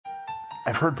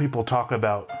I've heard people talk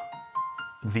about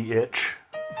the itch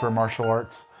for martial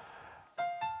arts.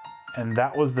 And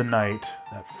that was the night,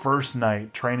 that first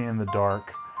night, training in the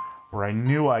dark, where I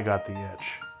knew I got the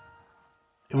itch.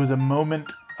 It was a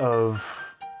moment of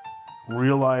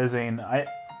realizing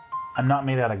I'm not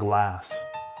made out of glass.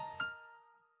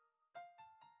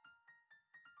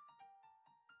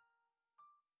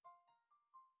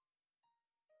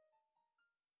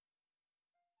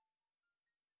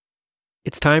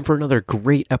 It's time for another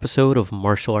great episode of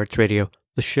Martial Arts Radio,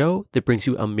 the show that brings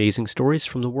you amazing stories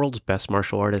from the world's best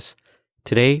martial artists.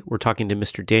 Today, we're talking to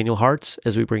Mr. Daniel Hartz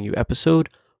as we bring you episode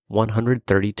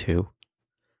 132.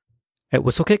 At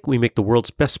Whistlekick, we make the world's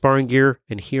best sparring gear,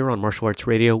 and here on Martial Arts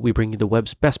Radio, we bring you the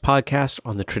web's best podcast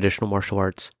on the traditional martial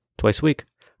arts, twice a week.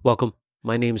 Welcome,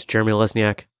 my name is Jeremy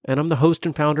Lesniak, and I'm the host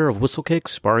and founder of Whistlekick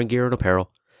Sparring Gear and Apparel.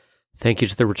 Thank you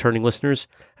to the returning listeners,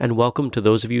 and welcome to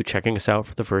those of you checking us out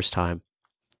for the first time.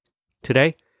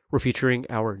 Today, we're featuring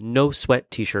our No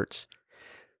Sweat t-shirts.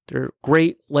 They're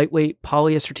great, lightweight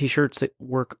polyester t-shirts that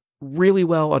work really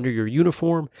well under your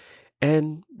uniform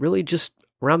and really just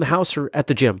around the house or at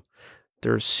the gym.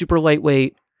 They're super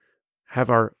lightweight,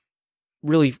 have our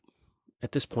really,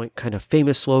 at this point, kind of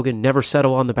famous slogan, never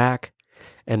settle on the back,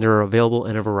 and they're available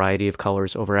in a variety of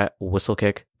colors over at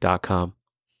whistlekick.com.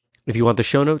 If you want the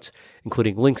show notes,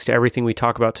 including links to everything we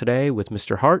talk about today with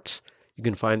Mr. Hartz, you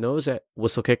can find those at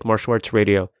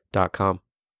whistlekickmartialartsradio.com.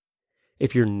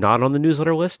 If you're not on the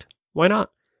newsletter list, why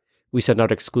not? We send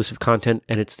out exclusive content,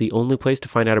 and it's the only place to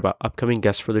find out about upcoming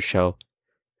guests for the show.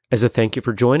 As a thank you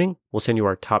for joining, we'll send you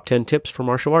our top 10 tips for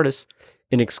martial artists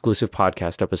in an exclusive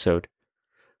podcast episode.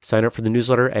 Sign up for the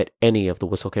newsletter at any of the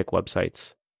Whistlekick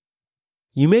websites.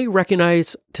 You may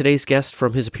recognize today's guest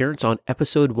from his appearance on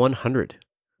episode 100.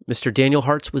 Mr. Daniel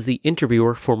Hartz was the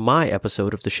interviewer for my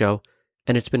episode of the show,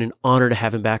 and it's been an honor to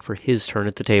have him back for his turn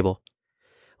at the table.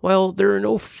 While there are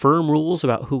no firm rules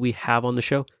about who we have on the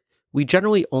show, we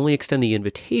generally only extend the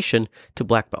invitation to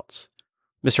black belts.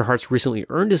 Mr. Hartz recently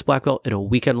earned his black belt in a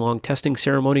weekend-long testing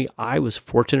ceremony I was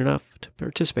fortunate enough to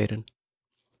participate in.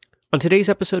 On today's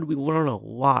episode, we learn a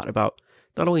lot about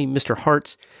not only Mr.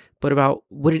 Hartz, but about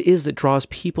what it is that draws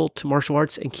people to martial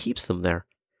arts and keeps them there.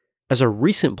 As a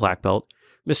recent black belt,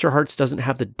 Mr. Hartz doesn't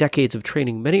have the decades of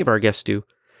training many of our guests do,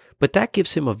 but that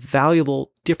gives him a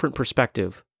valuable, different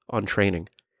perspective on training.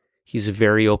 He's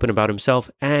very open about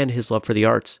himself and his love for the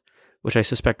arts, which I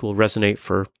suspect will resonate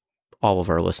for all of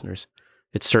our listeners.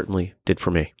 It certainly did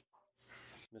for me.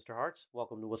 Mr. Hartz,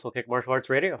 welcome to Whistlekick Martial Arts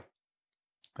Radio.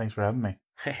 Thanks for having me.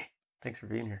 Hey, thanks for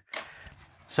being here.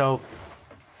 So,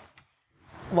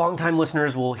 longtime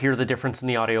listeners will hear the difference in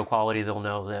the audio quality. They'll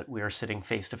know that we are sitting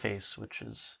face to face, which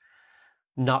is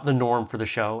not the norm for the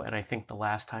show. And I think the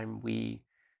last time we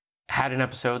had an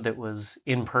episode that was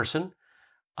in person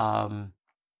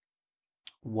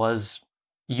was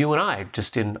you and I,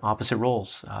 just in opposite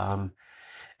roles.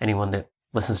 Anyone that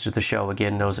listens to the show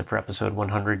again knows that for episode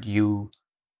 100, you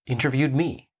interviewed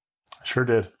me. I sure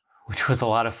did. Which was a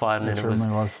lot of fun. It certainly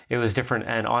was. It was different,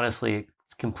 and honestly,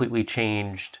 it's completely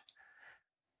changed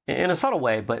in a subtle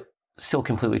way, but still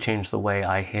completely changed the way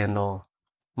I handle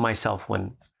myself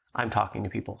when I'm talking to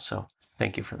people. So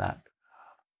thank you for that.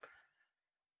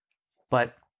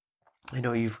 But I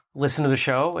know you've listened to the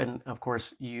show, and of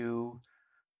course, you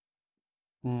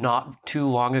not too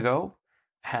long ago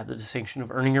had the distinction of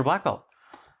earning your black belt.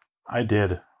 I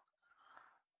did.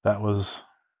 That was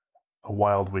a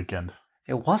wild weekend.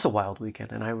 It was a wild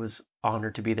weekend, and I was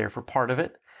honored to be there for part of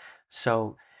it.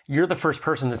 So you're the first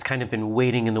person that's kind of been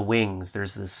waiting in the wings.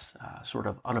 There's this sort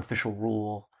of unofficial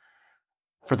rule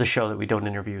for the show that we don't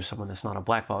interview someone that's not a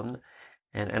black belt.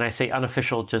 And I say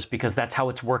unofficial just because that's how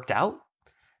it's worked out.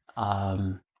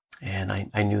 And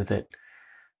I knew that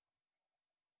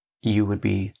you would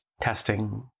be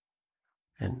testing,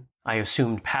 and I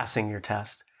assumed passing your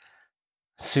test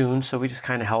soon, so we just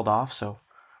kind of held off. So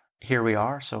here we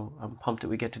are. So I'm pumped that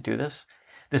we get to do this.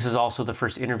 This is also the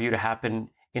first interview to happen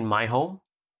in my home.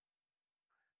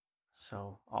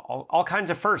 So all kinds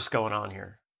of firsts going on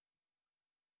here.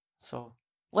 So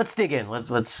let's dig in.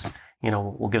 Let's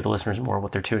we'll give the listeners more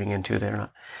what they're tuning into. They're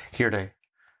not here to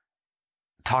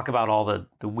talk about all the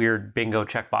weird bingo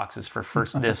check boxes for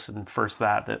first this and first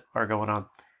that are going on.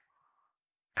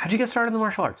 How'd you get started in the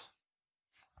martial arts?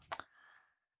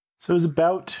 So it was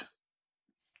about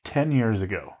 10 years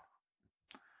ago.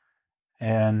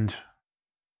 And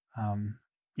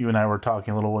you and I were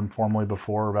talking a little informally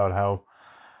before about how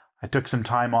I took some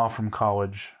time off from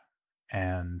college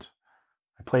and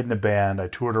I played in a band. I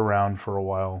toured around for a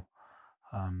while.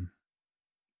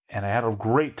 And I had a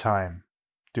great time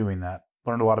doing that.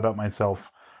 Learned a lot about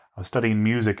myself. I was studying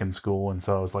music in school, and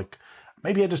so I was like,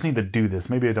 maybe I just need to do this.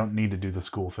 Maybe I don't need to do the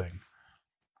school thing.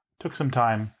 Took some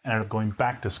time, ended up going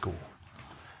back to school.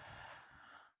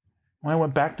 When I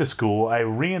went back to school, I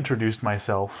reintroduced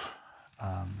myself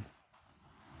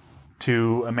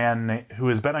to a man who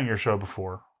has been on your show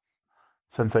before,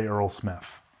 Sensei Earl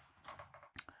Smith.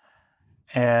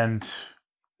 And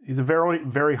he's a very,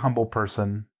 very humble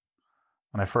person.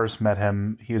 When I first met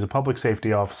him, he was a public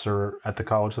safety officer at the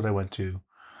college that I went to.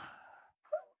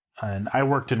 And I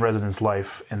worked in residence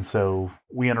life, and so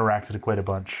we interacted quite a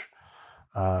bunch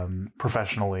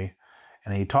professionally.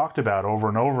 And he talked about over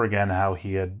and over again how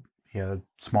he had a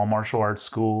small martial arts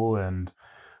school, and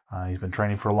he's been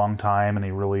training for a long time, and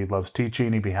he really loves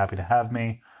teaching. He'd be happy to have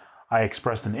me. I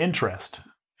expressed an interest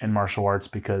in martial arts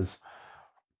because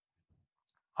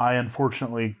I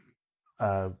unfortunately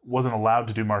wasn't allowed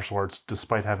to do martial arts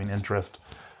despite having interest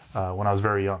when I was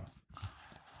very young.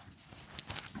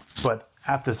 But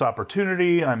at this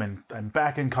opportunity, I'm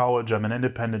back in college. I'm an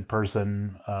independent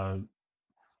person. I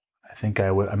think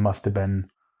I must have been,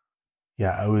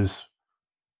 I was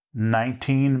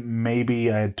 19.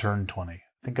 Maybe I had turned 20. I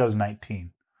think I was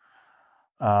 19.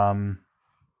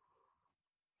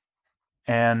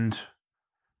 And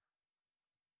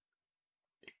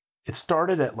it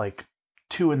started at like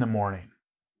 2 a.m.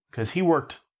 because he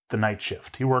worked the night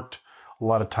shift. He worked a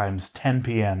lot of times 10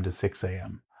 p.m. to 6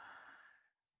 a.m.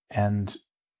 And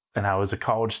I was a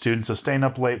college student, so staying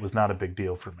up late was not a big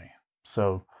deal for me.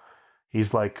 So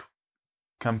he's like,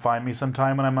 come find me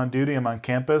sometime when I'm on duty. I'm on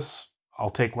campus. I'll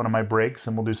take one of my breaks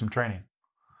and we'll do some training.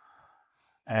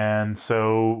 And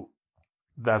so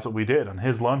that's what we did on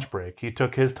his lunch break. He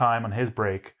took his time on his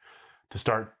break to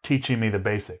start teaching me the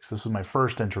basics. This was my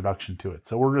first introduction to it.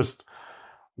 So we're just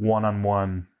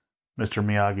one-on-one, Mr.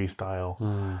 Miyagi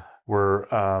style. We're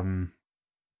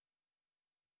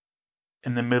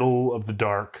in the middle of the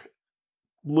dark,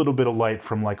 a little bit of light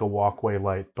from like a walkway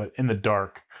light, but in the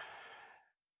dark.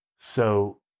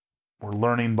 So we're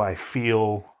learning by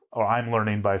feel, or I'm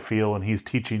learning by feel, and he's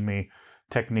teaching me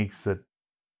techniques that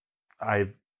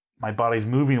my body's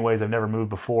moving in ways I've never moved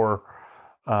before,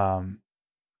 and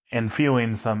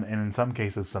feeling and in some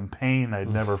cases, some pain I'd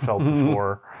never felt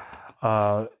before.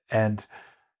 And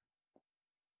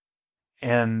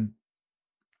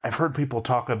I've heard people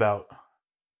talk about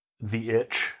the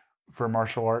itch for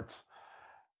martial arts.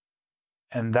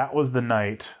 And that was the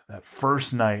night, that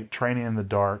first night training in the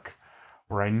dark,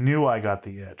 where I knew I got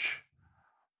the itch.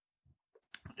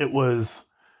 It was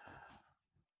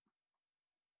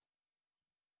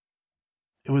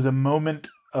a moment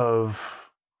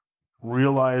of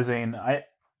realizing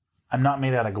I'm not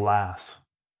made out of glass.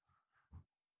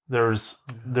 There's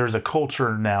a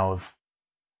culture now of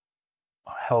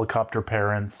helicopter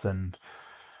parents and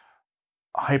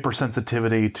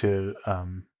hypersensitivity to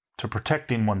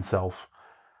protecting oneself.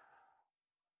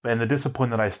 And the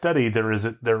discipline that I study, there's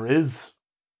a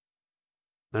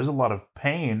lot of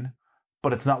pain,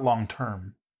 but it's not long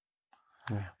term.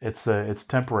 Yeah. It's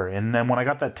temporary. And then when I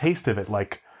got that taste of it,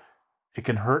 like, it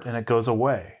can hurt and it goes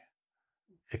away.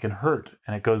 It can hurt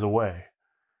and it goes away.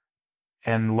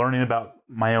 And learning about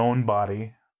my own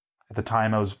body, at the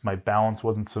time my balance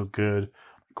wasn't so good,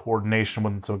 coordination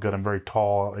wasn't so good. I'm very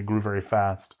tall. I grew very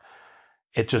fast.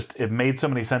 It made so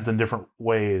many sense in different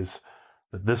ways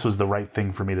that this was the right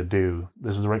thing for me to do.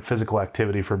 This was the right physical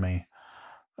activity for me.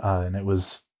 And it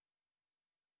was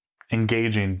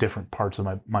engaging different parts of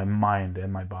my mind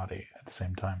and my body at the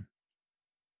same time.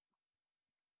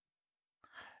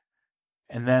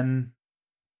 And then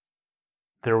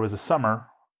there was a summer,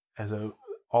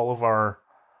 all of our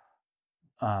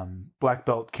black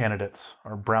belt candidates,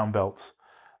 or brown belts,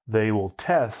 they will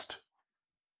test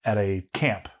at a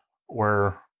camp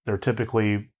where they're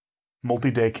typically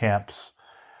multi-day camps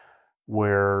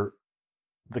where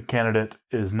the candidate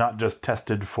is not just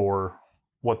tested for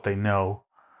what they know,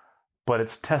 but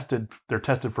they're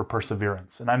tested for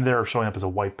perseverance. And I'm there showing up as a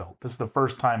white belt. This is the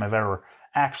first time I've ever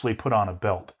actually put on a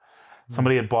belt.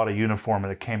 Somebody had bought a uniform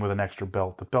and it came with an extra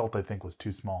belt. The belt, I think, was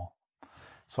too small.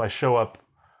 So I show up,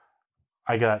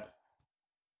 I got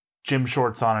gym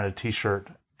shorts on and a t-shirt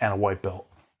and a white belt.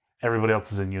 Everybody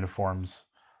else is in uniforms.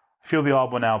 I feel the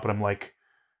odd one out, but I'm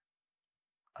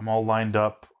all lined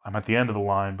up. I'm at the end of the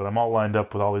line, but I'm all lined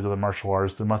up with all these other martial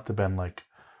artists. There must have been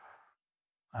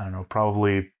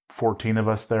probably 14 of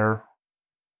us there.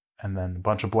 And then a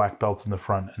bunch of black belts in the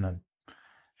front,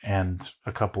 and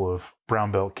a couple of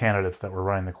brown belt candidates that were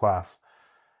running the class.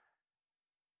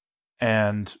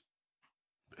 And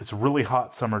it's a really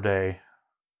hot summer day,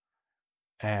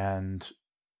 and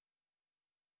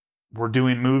we're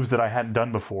doing moves that I hadn't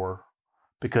done before,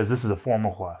 because this is a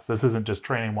formal class. This isn't just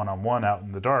training one-on-one out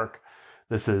in the dark.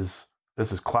 This is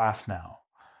class now.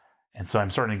 And so I'm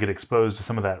starting to get exposed to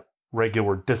some of that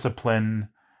regular discipline,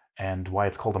 and why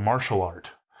it's called a martial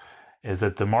art is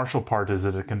that the martial part is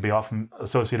that it can be often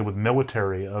associated with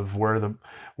military, of where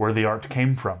the art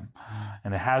came from.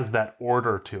 And it has that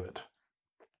order to it,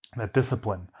 that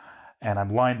discipline. And I'm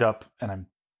lined up and I'm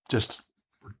just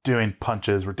doing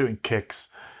punches, we're doing kicks.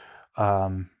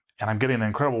 And I'm getting an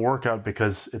incredible workout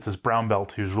because it's this brown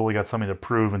belt who's really got something to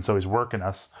prove, and so he's working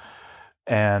us.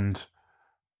 And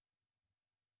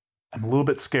I'm a little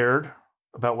bit scared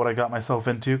about what I got myself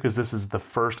into, because this is the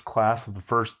first class of the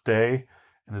first day,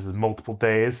 and this is multiple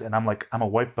days, and I'm a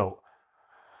white belt.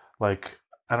 Like,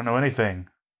 I don't know anything.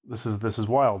 This is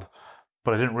wild.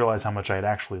 But I didn't realize how much I had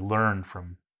actually learned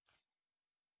from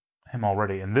him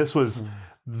already. And this was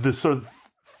the sort of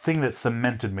thing that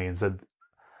cemented me and said,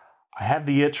 I had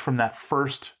the itch from that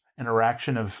first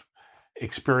interaction of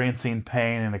experiencing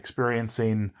pain and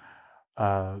experiencing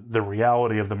the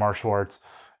reality of the martial arts.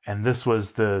 And this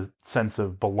was the sense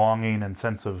of belonging and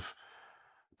sense of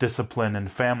discipline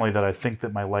and family that I think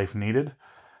that my life needed,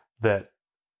 that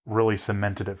really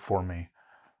cemented it for me.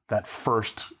 That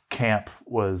first camp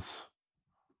was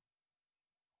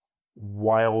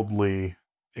wildly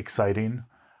exciting.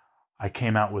 I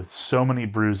came out with so many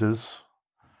bruises.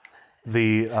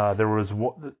 There was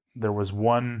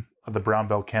one of the brown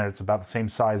belt candidates about the same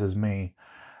size as me,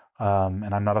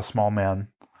 and I'm not a small man.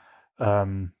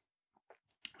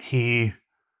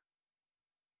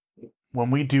 When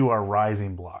we do our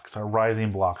rising blocks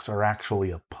are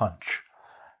actually a punch.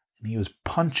 And he was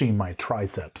punching my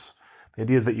triceps. The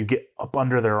idea is that you get up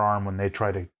under their arm when they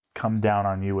try to come down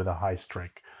on you with a high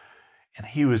strike. And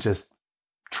he was just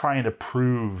trying to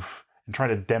prove and trying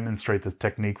to demonstrate this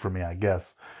technique for me, I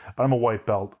guess. But I'm a white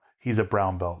belt. He's a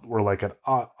brown belt. We're like at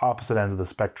opposite ends of the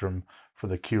spectrum for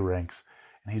the Q ranks.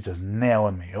 And he's just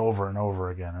nailing me over and over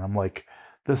again. And I'm like,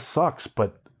 this sucks,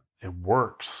 but it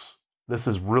works. This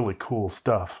is really cool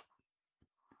stuff.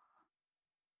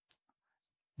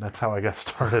 That's how I got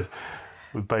started,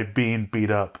 by being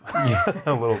beat up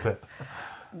a little bit.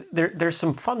 There's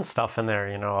some fun stuff in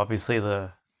there, obviously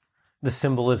the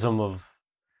symbolism of,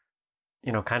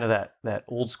 kind of that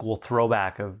old school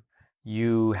throwback of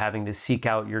you having to seek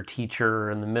out your teacher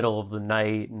in the middle of the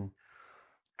night and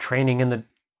training in the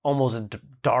almost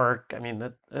dark. I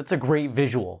mean, that's a great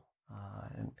visual.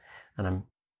 And I'm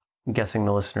guessing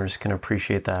the listeners can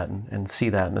appreciate that and see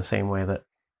that in the same way that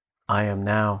I am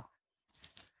now.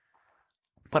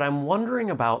 But I'm wondering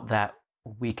about that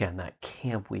weekend, that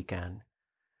camp weekend,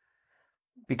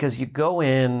 because you go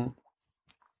in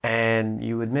and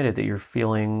you admitted that you're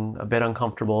feeling a bit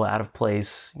uncomfortable, out of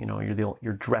place.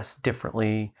 You're dressed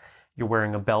differently. You're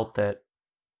wearing a belt that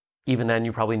even then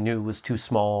you probably knew was too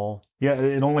small. Yeah,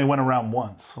 it only went around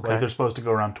once. Okay. Like, they're supposed to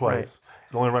go around twice. Right.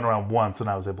 It only went around once, and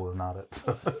I was able to knot it.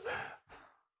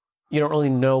 You don't really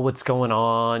know what's going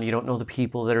on. You don't know the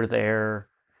people that are there.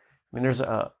 I mean, there's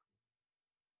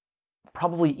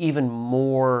probably even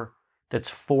more that's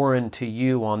foreign to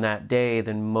you on that day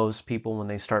than most people when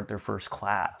they start their first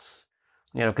class.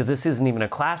 Because this isn't even a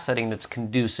class setting that's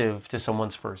conducive to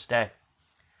someone's first day.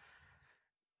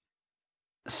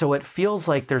 So it feels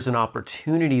like there's an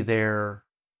opportunity there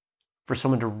for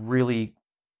someone to really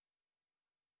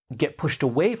get pushed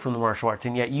away from the martial arts,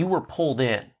 and yet you were pulled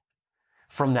in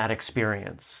from that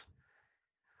experience.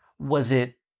 Was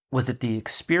it the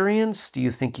experience? Do you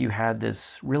think you had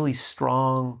this really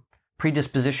strong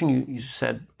predisposition? You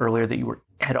said earlier that you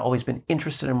had always been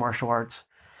interested in martial arts.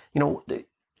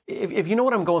 If you know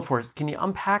what I'm going for, can you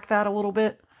unpack that a little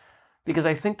bit? Because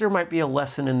I think there might be a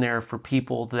lesson in there for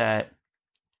people that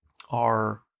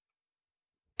are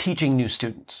teaching new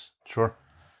students. Sure.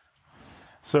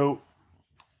 So,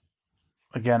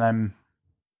 again, I'm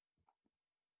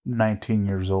 19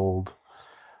 years old.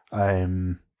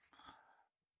 I'm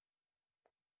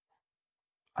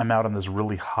out on this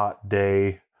really hot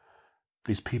day.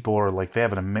 These people are like, they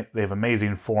have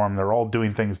amazing form. They're all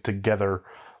doing things together.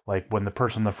 Like, when the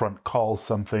person in the front calls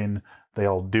something, they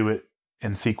all do it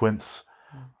in sequence.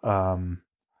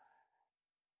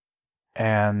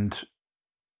 And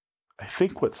I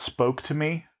think what spoke to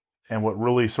me and what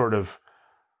really sort of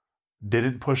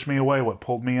didn't push me away, what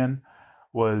pulled me in,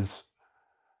 was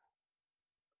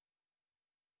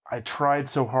I tried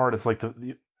so hard. It's like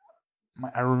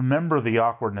I remember the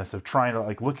awkwardness of trying to,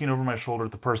 like, looking over my shoulder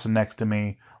at the person next to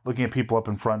me, looking at people up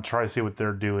in front, try to see what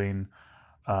they're doing.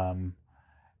 And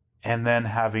then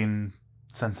having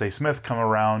Sensei Smith come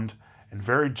around and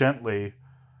very gently,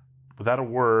 without a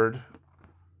word,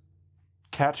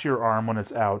 catch your arm when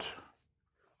it's out,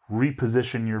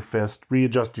 reposition your fist,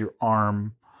 readjust your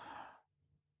arm,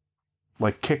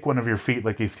 like kick one of your feet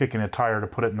like he's kicking a tire to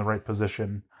put it in the right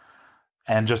position,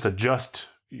 and just adjust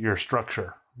your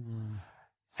structure.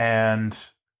 And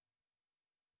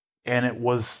it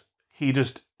was, he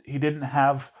didn't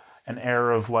have an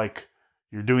air of like,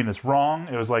 you're doing this wrong.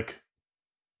 It was like,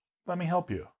 let me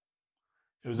help you.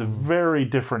 It was a very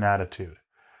different attitude.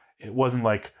 It wasn't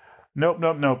like,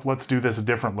 nope, let's do this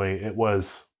differently. It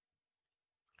was,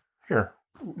 here,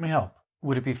 let me help.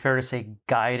 Would it be fair to say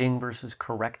guiding versus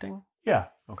correcting? Yeah.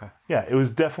 Okay. Yeah, it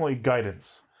was definitely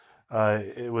guidance.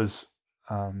 It was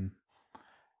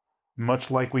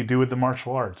much like we do with the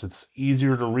martial arts. It's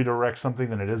easier to redirect something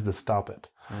than it is to stop it.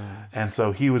 And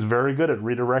so he was very good at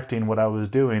redirecting what I was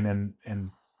doing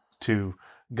and to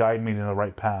guide me to the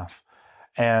right path.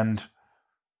 And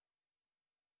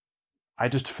I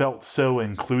just felt so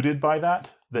included by that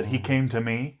he came to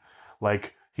me.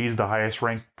 Like, he's the highest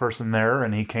ranked person there,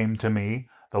 and he came to me,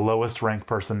 the lowest ranked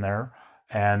person there,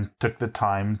 and took the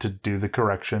time to do the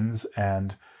corrections.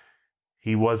 And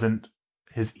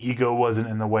his ego wasn't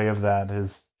in the way of that.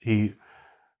 It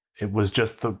was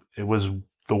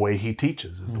the way he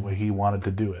teaches, is the way he wanted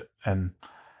to do it. And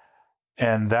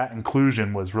that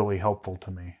inclusion was really helpful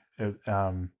to me.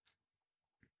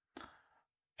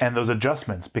 And those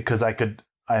adjustments, because I'm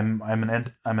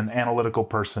an analytical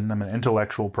person, I'm an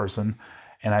intellectual person,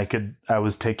 and I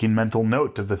was taking mental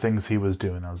note of the things he was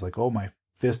doing. I was like, oh, my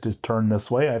fist is turned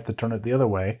this way, I have to turn it the other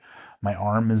way. My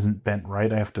arm isn't bent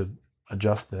right, I have to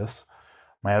adjust this.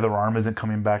 My other arm isn't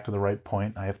coming back to the right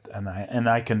point. I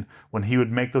can, when he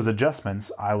would make those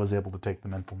adjustments, I was able to take the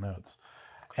mental notes.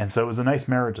 And so it was a nice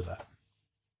marriage of that.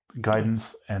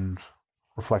 Guidance and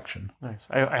reflection. Nice.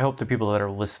 I hope the people that are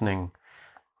listening,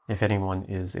 if anyone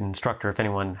is an instructor, if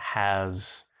anyone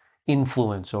has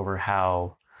influence over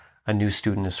how a new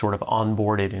student is sort of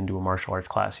onboarded into a martial arts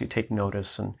class, you take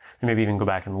notice and maybe even go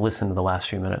back and listen to the last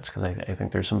few minutes, because I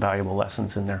think there's some valuable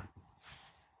lessons in there.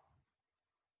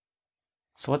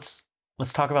 So let's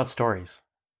talk about stories.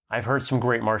 I've heard some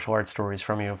great martial arts stories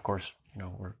from you. Of course,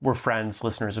 we're friends.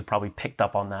 Listeners have probably picked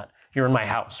up on that. You're in my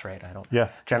house, right? I don't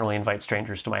generally invite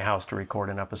strangers to my house to record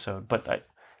an episode, but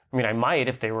I might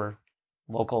if they were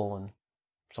local and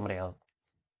somebody I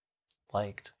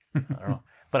liked. I don't know.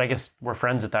 But I guess we're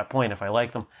friends at that point if I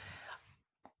like them.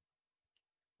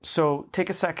 So take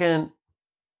a second,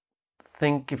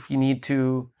 think if you need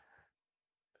to.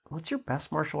 What's your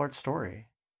best martial arts story?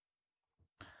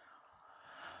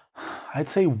 I'd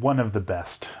say one of the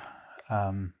best.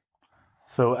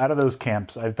 So out of those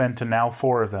camps, I've been to now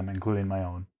 4 of them, including my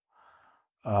own.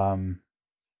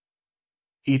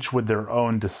 Each with their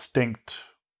own distinct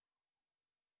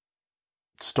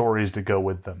stories to go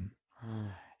with them.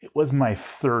 It was my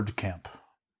 3rd camp.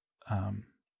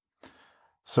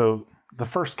 So the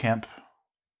first camp,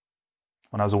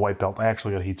 when I was a white belt, I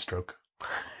actually got a heat stroke.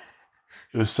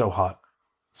 It was so hot,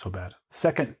 so bad.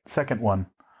 Second one,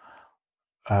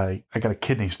 I got a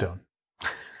kidney stone.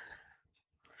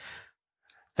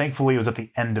 Thankfully, it was at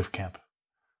the end of camp,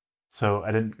 so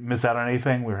I didn't miss out on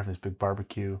anything. We were having this big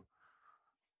barbecue.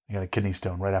 I got a kidney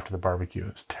stone right after the barbecue.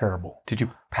 It was terrible. Did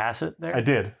you pass it there? I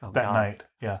did that night.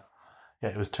 Yeah,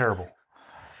 it was terrible.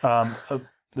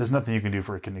 There's nothing you can do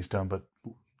for a kidney stone, but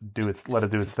let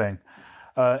it do its thing.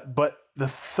 But the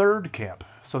 3rd camp.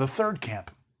 So the 3rd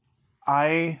camp,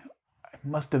 I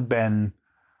must have been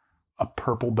a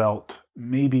purple belt,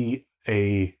 maybe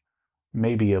a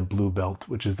blue belt,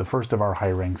 which is the first of our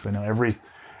high ranks. I know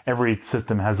every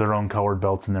system has their own colored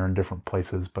belts and they're in different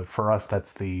places, but for us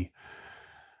that's 5th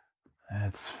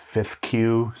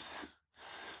Q,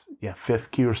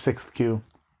 5th Q or 6th Q.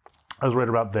 I was right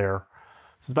about there.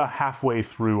 It's about halfway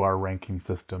through our ranking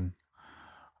system.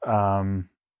 And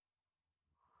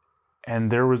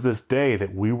there was this day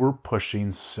that we were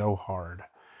pushing so hard.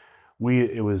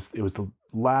 It was the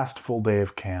last full day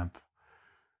of camp.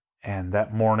 And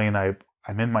that morning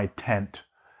I'm in my tent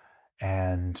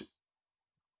and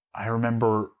I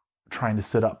remember trying to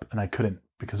sit up and I couldn't,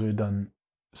 because we had done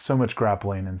so much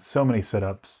grappling and so many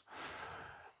sit-ups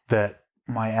that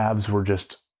my abs were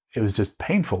it was just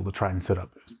painful to try and sit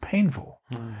up. It was painful.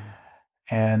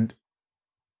 And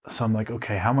so I'm like,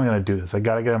 okay, how am I going to do this? I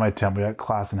got to get in my tent. We got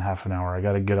class in half an hour. I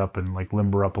got to get up and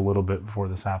limber up a little bit before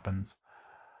this happens.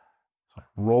 So I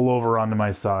roll over onto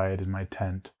my side in my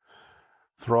tent,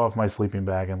 throw off my sleeping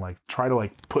bag and try to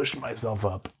push myself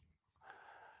up.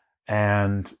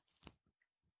 And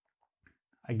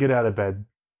I get out of bed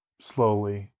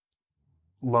slowly,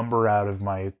 lumber out of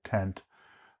my tent,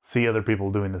 see other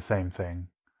people doing the same thing,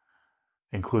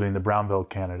 including the brown belt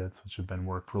candidates, which have been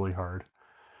worked really hard.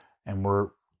 And we're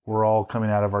we're all coming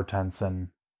out of our tents and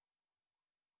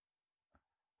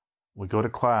we go to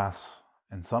class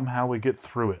and somehow we get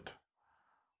through it.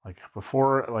 Like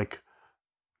before, like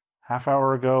half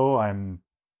hour ago, I'm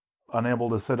unable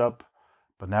to sit up,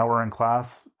 but now we're in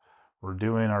class. We're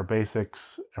doing our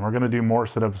basics and we're going to do more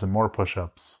sit-ups and more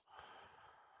push-ups.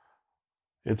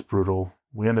 It's brutal.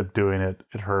 We end up doing it.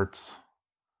 It hurts.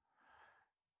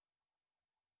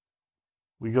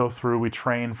 We go through, we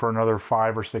train for another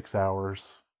 5 or 6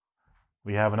 hours.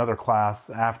 We have another class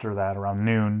after that around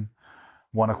noon,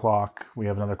 1 o'clock. We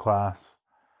have another class.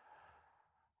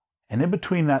 And in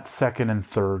between that second and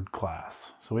third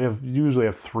class, so we usually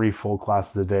have 3 full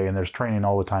classes a day, and there's training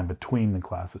all the time between the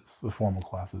classes, the formal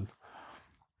classes.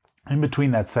 In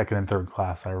between that second and third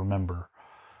class, I remember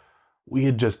we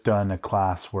had just done a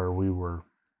class where we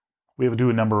have to do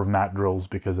a number of mat drills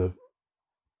because of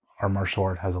our martial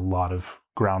art has a lot of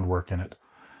groundwork in it.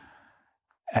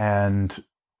 And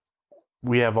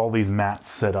we have all these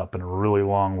mats set up in a really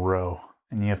long row,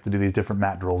 and you have to do these different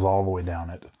mat drills all the way down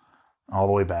it, all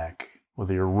the way back,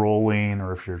 whether you're rolling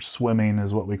or if you're swimming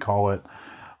is what we call it,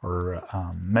 or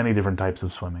many different types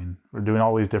of swimming. We're doing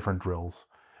all these different drills.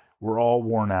 We're all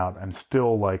worn out. I'm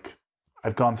still like,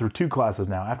 I've gone through 2 classes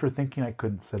now after thinking I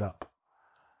couldn't sit up.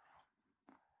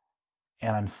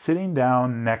 And I'm sitting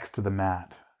down next to the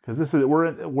mat because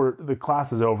the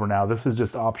class is over now. This is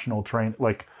just optional training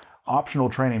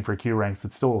for Q ranks.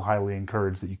 It's still highly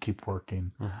encouraged that you keep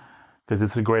working because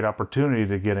it's a great opportunity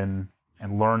to get in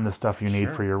and learn the stuff you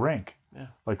need for your rank. Yeah.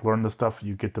 Like learn the stuff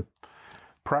you get to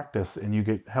practice and you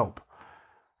get help.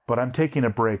 But I'm taking a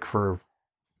break for,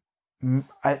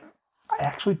 I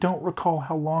actually don't recall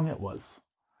how long it was.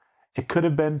 It could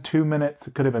have been 2 minutes.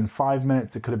 It could have been 5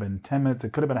 minutes. It could have been 10 minutes.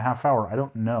 It could have been a half hour. I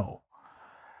don't know.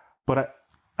 But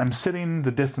I'm sitting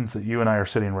the distance that you and I are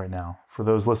sitting right now. For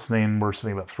those listening, we're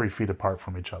sitting about 3 feet apart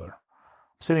from each other.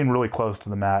 I'm sitting really close to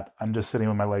the mat. I'm just sitting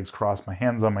with my legs crossed, my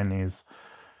hands on my knees,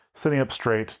 sitting up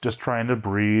straight, just trying to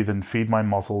breathe and feed my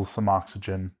muscles some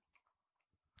oxygen.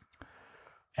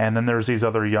 And then there's these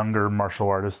other younger martial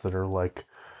artists that are like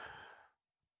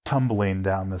tumbling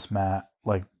down this mat,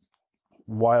 like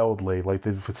wildly, like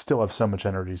they still have so much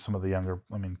energy. Some of the younger,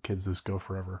 kids just go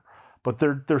forever, but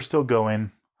they're still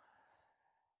going.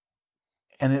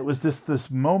 And it was this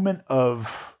moment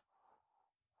of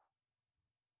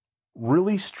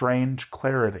really strange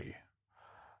clarity,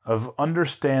 of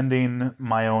understanding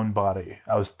my own body.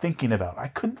 I was thinking about, I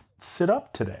couldn't sit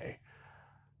up today,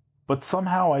 but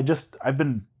somehow I've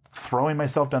been throwing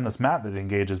myself down this mat that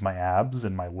engages my abs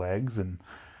and my legs and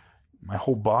my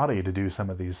whole body to do some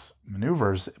of these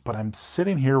maneuvers, but I'm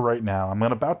sitting here right now. I'm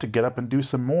about to get up and do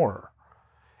some more.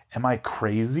 Am I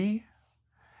crazy?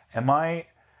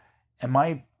 Does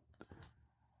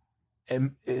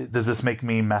this make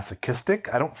me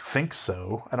masochistic? I don't think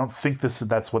so. I don't think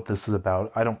that's what this is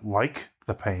about. I don't like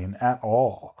the pain at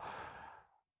all.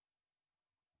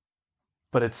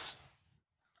 But it's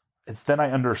then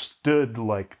I understood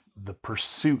like the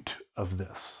pursuit of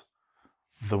this.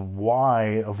 The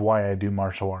why I do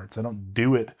martial arts. I don't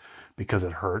do it because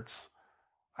it hurts.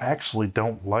 I actually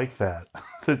don't like that.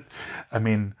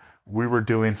 We were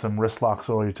doing some wrist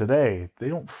locks earlier today. They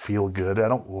don't feel good. I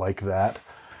don't like that.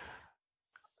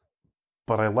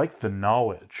 But I like the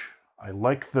knowledge. I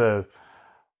like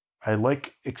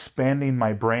expanding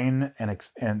my brain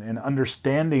and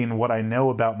understanding what I know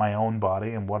about my own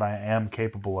body and what I am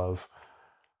capable of.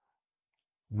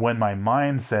 When my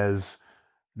mind says,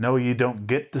 no, you don't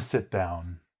get to sit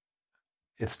down.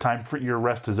 It's time for your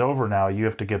rest is over now. You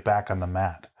have to get back on the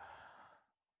mat.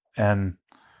 And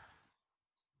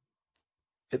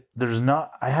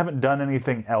I haven't done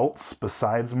anything else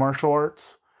besides martial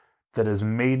arts that has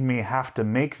made me have to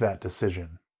make that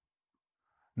decision.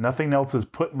 Nothing else has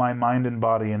put my mind and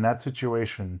body in that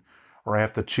situation where I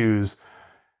have to choose,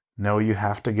 no, you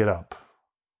have to get up.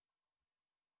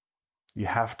 You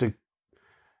have to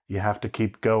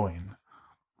keep going.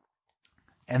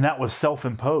 And that was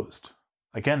self-imposed.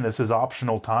 Again, this is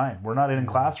optional time. We're not in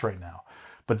class right now.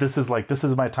 But this is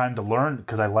my time to learn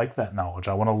because I like that knowledge.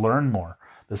 I want to learn more.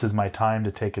 This is my time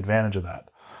to take advantage of that.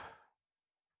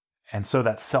 And so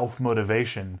that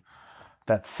self-motivation,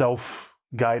 that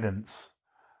self-guidance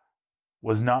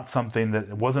was not something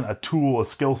it wasn't a tool, a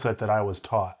skill set that I was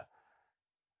taught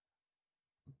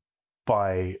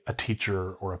by a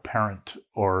teacher or a parent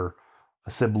or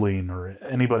a sibling or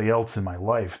anybody else in my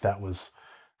life. That was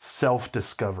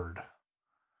self-discovered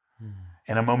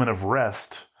in a moment of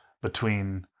rest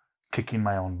between kicking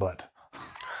my own butt.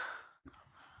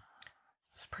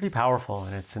 It's pretty powerful,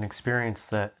 and it's an experience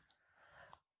that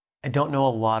I don't know a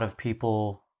lot of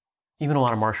people even a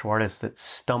lot of martial artists that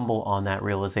stumble on that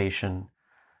realization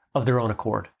of their own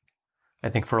accord. I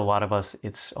think for a lot of us,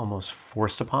 it's almost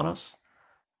forced upon us.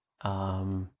 I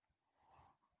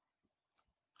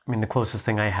mean, the closest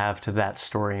thing I have to that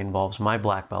story involves my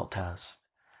black belt test.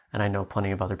 And I know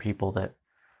plenty of other people that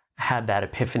had that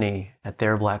epiphany at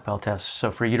their black belt test.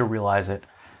 So for you to realize it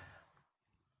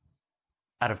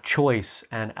out of choice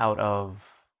and out of,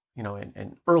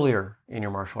 and earlier in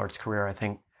your martial arts career, I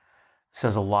think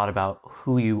says a lot about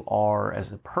who you are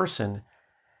as a person.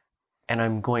 And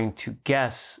I'm going to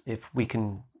guess if we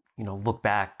can, look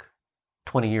back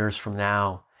 20 years from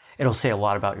now, it'll say a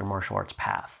lot about your martial arts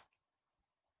path.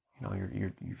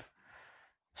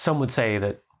 Some would say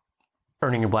that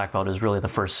earning your black belt is really the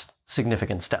first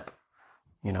significant step.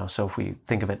 So if we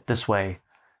think of it this way,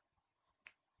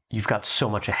 you've got so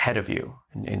much ahead of you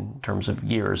in terms of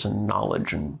years and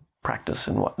knowledge and practice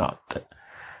and whatnot that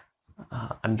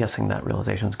I'm guessing that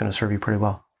realization is going to serve you pretty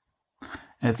well.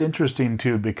 And it's interesting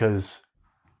too, because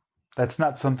that's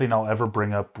not something I'll ever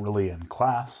bring up really in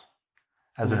class.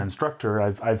 As an instructor,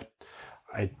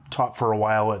 I taught for a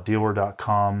while at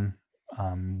dealer.com.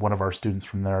 One of our students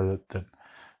from there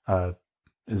that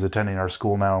is attending our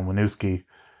school now in Winooski.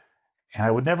 And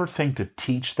I would never think to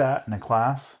teach that in a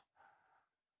class.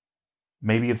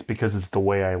 Maybe it's because it's the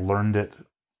way I learned it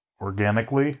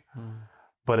organically,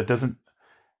 but it doesn't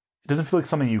feel like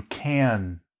something you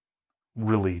can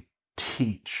really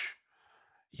teach.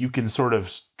 You can sort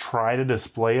of try to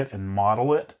display it and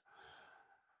model it.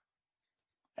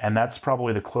 And that's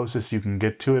probably the closest you can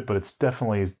get to it, but it's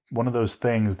definitely one of those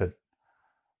things that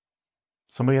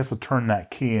somebody has to turn that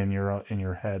key in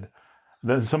your head.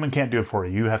 Someone can't do it for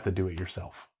you. You have to do it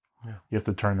yourself. Yeah. You have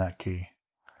to turn that key.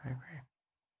 I agree.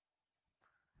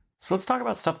 So let's talk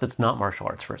about stuff that's not martial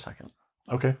arts for a second.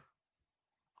 Okay.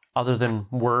 Other than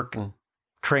work and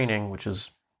training, which is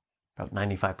about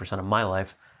 95% of my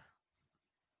life,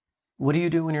 what do you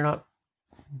do when you're not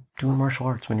doing martial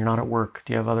arts, when you're not at work?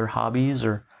 Do you have other hobbies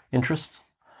or interests?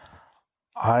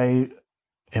 I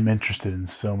am interested in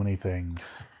so many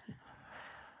things.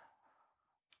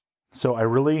 So I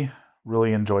really,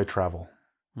 really enjoy travel,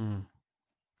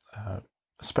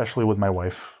 especially with my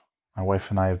wife. My wife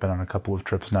and I have been on a couple of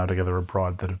trips now together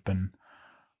abroad that have been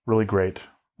really great.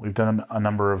 We've done a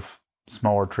number of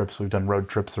smaller trips. We've done road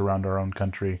trips around our own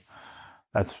country.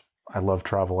 I love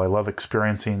travel. I love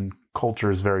experiencing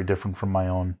cultures very different from my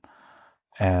own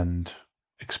and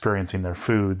experiencing their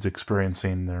foods,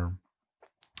 experiencing their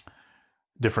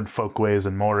different folkways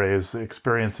and mores,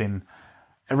 experiencing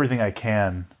everything I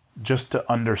can just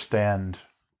to understand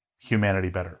humanity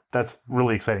better. That's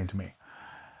really exciting to me.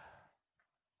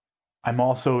 I'm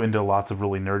also into lots of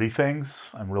really nerdy things.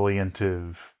 I'm really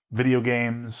into video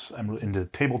games. I'm into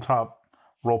tabletop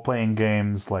role-playing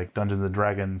games like Dungeons and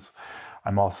Dragons.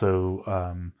 I'm also,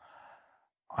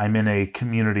 I'm in a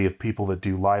community of people that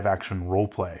do live action role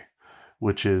play,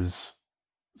 which is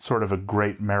sort of a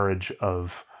great marriage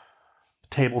of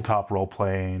tabletop role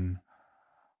playing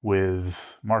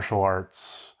with martial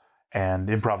arts and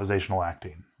improvisational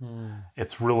acting.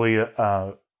 It's really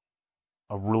a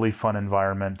really fun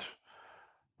environment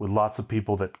with lots of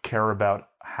people that care about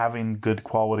having good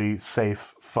quality,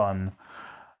 safe fun,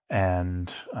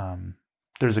 and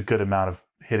there's a good amount of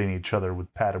hitting each other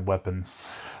with padded weapons.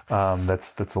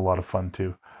 That's a lot of fun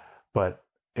too. But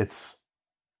it's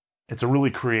a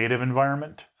really creative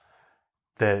environment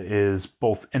that is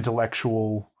both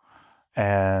intellectual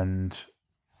and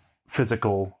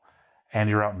physical, and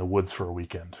you're out in the woods for a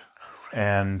weekend.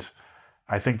 And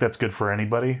I think that's good for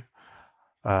anybody.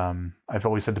 I've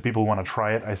always said to people who want to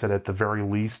try it, I said at the very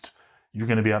least, you're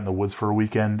going to be out in the woods for a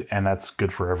weekend, and that's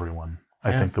good for everyone.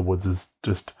 I think the woods is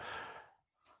just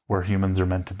where humans are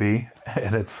meant to be,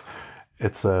 and it's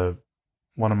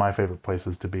one of my favorite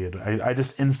places to be. I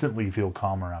just instantly feel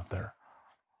calmer out there.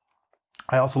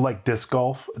 I also like disc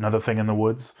golf, another thing in the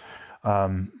woods.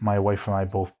 My wife and I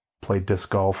both play disc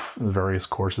golf in various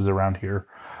courses around here.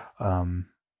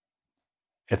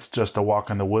 It's just a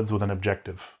walk in the woods with an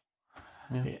objective.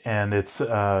 Yeah. And it's,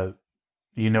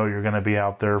 you're going to be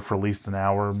out there for at least an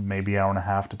hour, maybe hour and a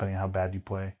half, depending on how bad you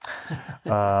play.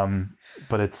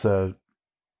 But it's a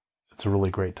really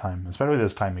great time, especially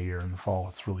this time of year in the fall.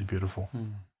 It's really beautiful.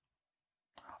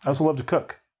 I also love to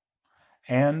cook.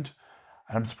 And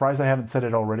I'm surprised I haven't said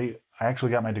it already. I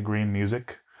actually got my degree in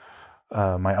music,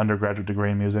 my undergraduate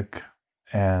degree in music.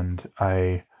 And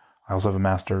I also have a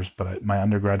master's, but my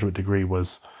undergraduate degree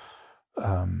was,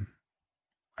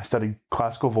 I studied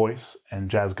classical voice and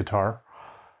jazz guitar.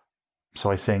 So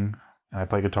I sing and I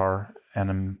play guitar and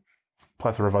a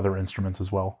plethora of other instruments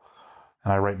as well.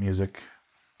 And I write music.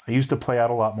 I used to play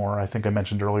out a lot more. I think I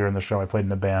mentioned earlier in the show I played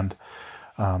in a band.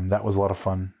 That was a lot of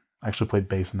fun. I actually played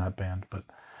bass in that band. But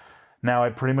now I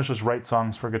pretty much just write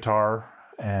songs for guitar,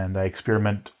 and I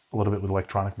experiment a little bit with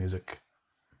electronic music.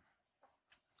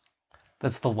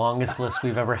 That's the longest list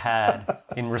we've ever had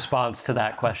in response to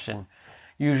that question.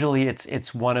 Usually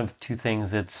it's one of two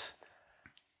things. It's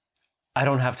I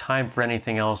don't have time for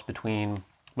anything else between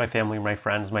my family, my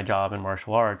friends, my job, and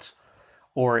martial arts.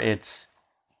 Or it's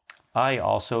I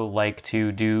also like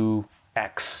to do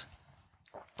X.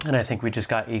 And I think we just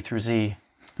got A through Z.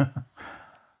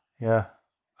 Yeah.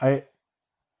 I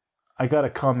got a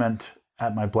comment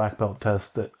at my black belt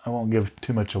test that I won't give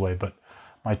too much away, but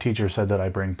my teacher said that I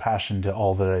bring passion to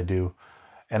all that I do.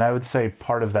 And I would say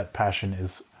part of that passion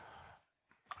is,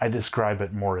 I describe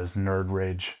it more as nerd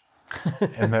rage.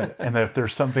 and that if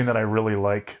there's something that I really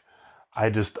like, I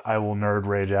will nerd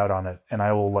rage out on it, and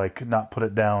I will like not put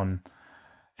it down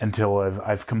until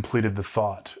I've completed the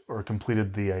thought or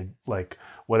completed the like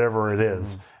whatever it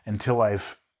is, until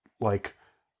I've like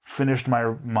finished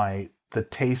the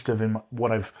taste of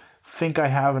what I think I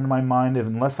have in my mind. And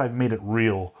unless I've made it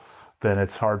real, then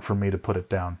it's hard for me to put it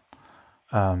down.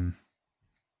 I've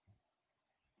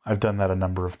done that a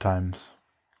number of times.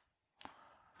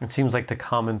 It seems like the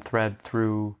common thread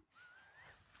through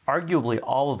arguably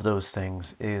all of those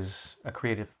things is a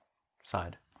creative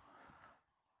side.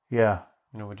 Yeah.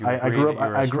 You know, would you agree that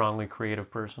you're a strongly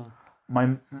creative person?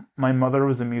 My mother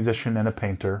was a musician and a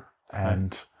painter,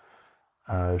 and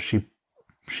she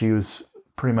was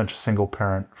pretty much a single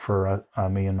parent for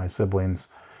me and my siblings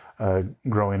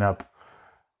growing up.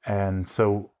 And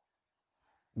so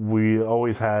we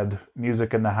always had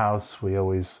music in the house.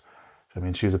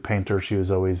 She was a painter. She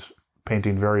was always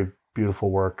painting very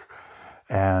beautiful work.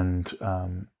 And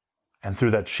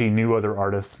through that, she knew other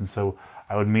artists. And so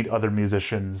I would meet other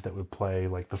musicians that would play.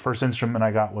 Like the first instrument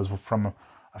I got was from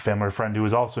a family friend who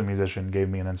was also a musician, gave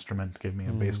me an instrument, gave me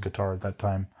a bass guitar at that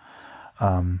time.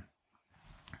 And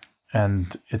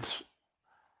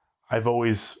I've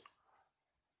always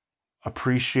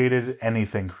appreciated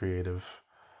anything creative,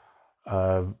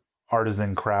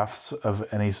 artisan crafts of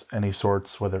any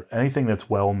sorts, whether anything that's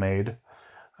well made.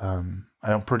 I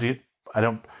don't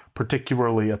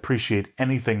particularly appreciate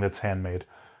anything that's handmade.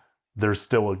 There's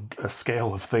still a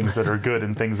scale of things that are good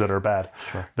and things that are bad.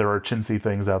 Sure. There are chintzy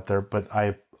things out there, but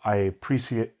I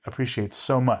appreciate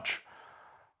so much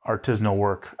artisanal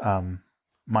work.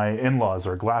 My in-laws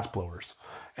are glass blowers,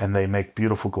 and they make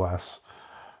beautiful glass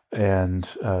and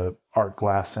art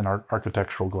glass and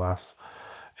architectural glass,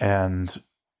 and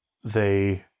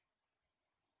they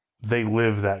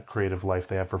live that creative life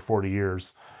they have for 40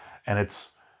 years, and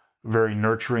it's very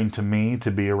nurturing to me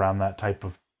to be around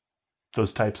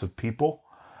those types of people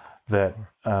that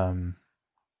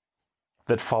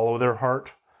follow their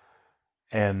heart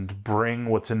and bring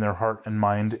what's in their heart and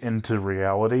mind into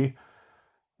reality.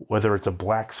 Whether it's a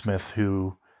blacksmith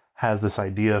who has this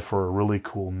idea for a really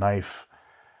cool knife,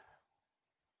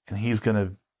 and he's going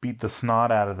to beat the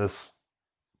snot out of this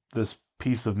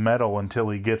piece of metal until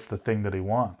he gets the thing that he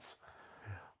wants.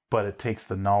 But it takes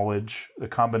the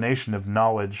combination of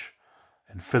knowledge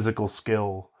and physical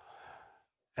skill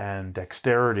and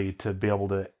dexterity to be able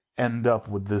to end up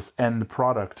with this end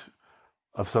product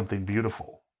of something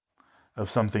beautiful, of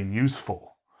something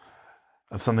useful,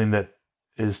 of something that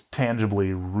is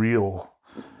tangibly real.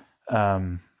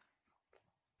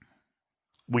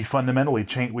 We fundamentally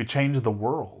change the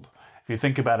world. If you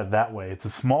think about it that way, it's a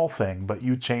small thing, but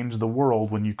you change the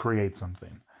world when you create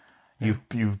something.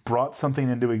 You've brought something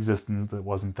into existence that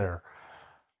wasn't there.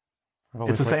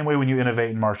 It's the same way when you innovate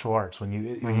in martial arts.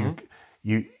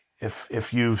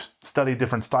 If you study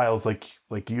different styles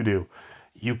like you do,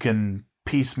 you can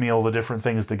piecemeal the different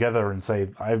things together and say,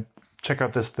 check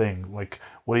out this thing. Like,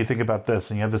 what do you think about this?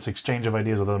 And you have this exchange of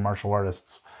ideas with other martial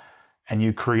artists, and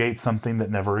you create something that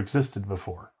never existed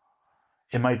before.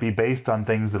 It might be based on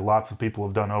things that lots of people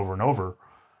have done over and over,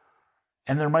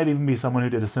 and there might even be someone who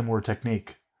did a similar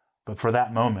technique. But for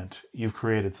that moment, you've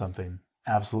created something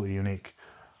absolutely unique.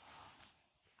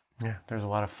 Yeah, there's a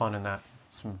lot of fun in that.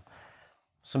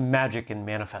 Some magic in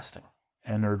manifesting.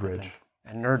 And nerd rage.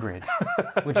 And nerd rage,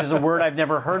 which is a word I've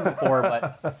never heard before,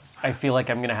 but I feel like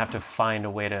I'm going to have to find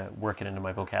a way to work it into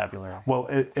my vocabulary. Well,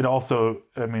 it also,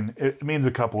 it means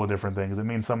a couple of different things. It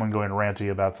means someone going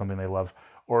ranty about something they love,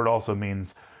 or it also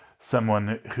means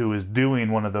someone who is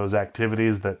doing one of those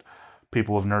activities that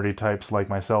people of nerdy types like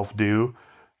myself do,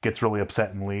 gets really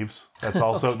upset and leaves. That's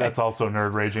also Okay. That's also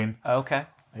nerd raging. Okay.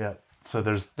 Yeah. So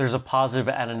there's a positive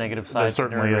and a negative side to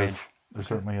nerd rage. There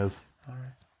certainly is. All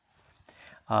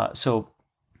right. So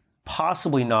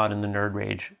possibly not in the nerd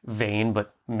rage vein,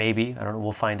 but maybe, I don't know,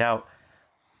 we'll find out.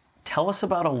 Tell us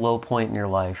about a low point in your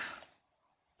life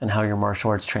and how your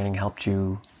martial arts training helped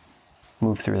you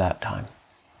move through that time.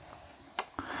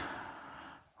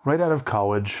 Right out of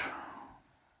college,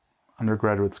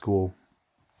 undergraduate school,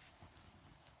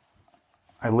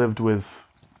 I lived with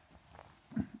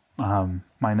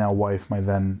my now wife, my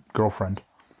then girlfriend.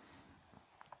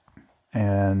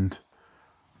 And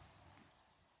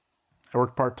I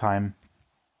worked part-time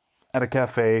at a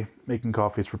cafe making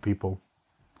coffees for people.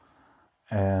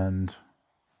 And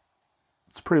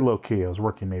it's pretty low-key. I was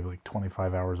working maybe like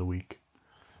 25 hours a week.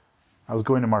 I was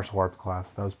going to martial arts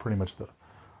class. That was pretty much the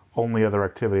only other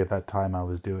activity at that time I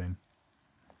was doing.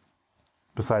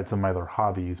 Besides some of my other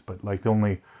hobbies, but like the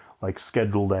only like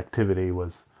scheduled activity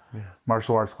was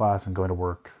martial arts class and going to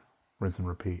work, rinse and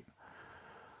repeat.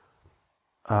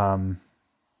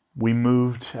 We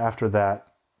moved after that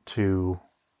to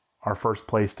our first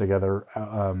place together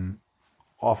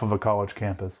off of a college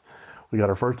campus. We got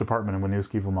our first apartment in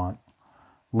Winooski, Vermont.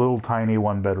 Little tiny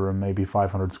one bedroom, maybe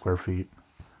 500 square feet.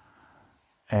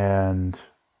 And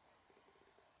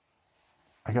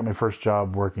I got my first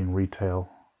job working retail,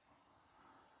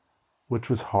 which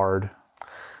was hard.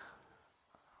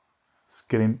 It's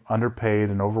getting underpaid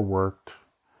and overworked.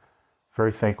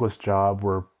 Very thankless job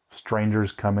where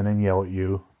strangers come in and yell at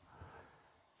you.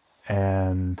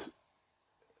 And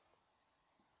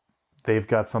they've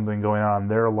got something going on in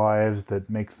their lives that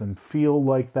makes them feel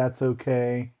like that's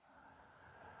okay.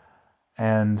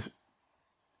 And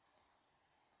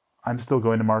I'm still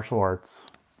going to martial arts.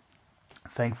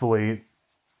 Thankfully,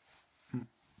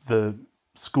 the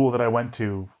school that I went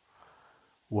to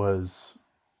was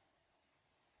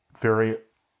very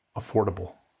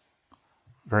affordable,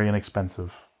 very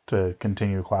inexpensive to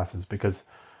continue classes because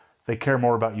they care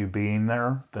more about you being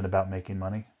there than about making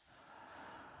money.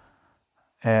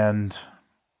 And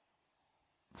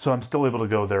so I'm still able to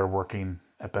go there working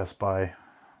at Best Buy.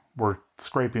 We're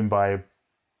scraping by,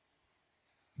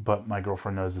 but my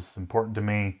girlfriend knows this is important to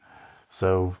me,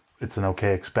 so it's an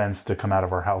okay expense to come out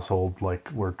of our household. Like,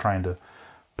 we're trying to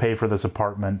pay for this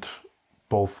apartment,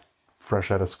 both fresh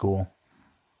out of school.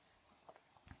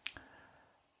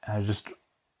 And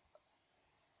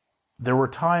there were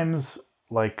times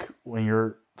like when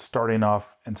you're starting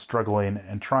off and struggling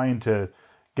and trying to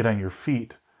get on your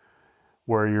feet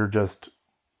where you're just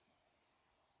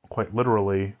quite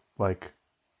literally like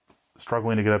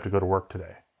struggling to get up to go to work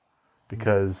today,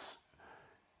 because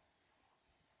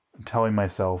I'm telling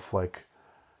myself like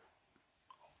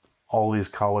all these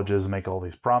colleges make all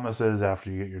these promises.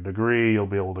 After you get your degree, you'll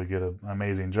be able to get an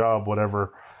amazing job,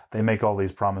 whatever. They make all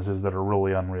these promises that are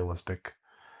really unrealistic.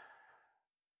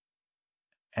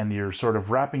 And you're sort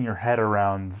of wrapping your head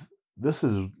around, this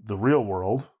is the real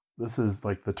world. This is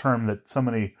like the term that so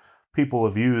many people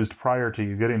have used prior to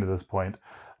you getting to this point.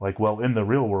 Like, well, in the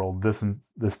real world, this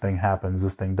thing happens,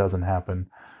 this thing doesn't happen.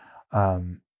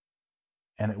 And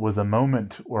it was a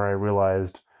moment where I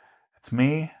realized it's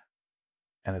me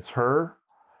and it's her,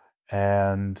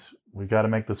 and we got to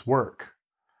make this work.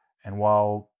 And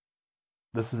while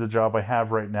this is a job I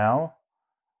have right now,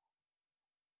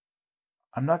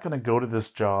 I'm not going to go to this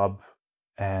job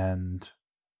and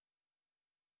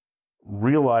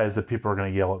realize that people are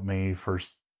going to yell at me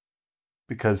first,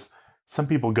 because some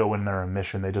people go in there on a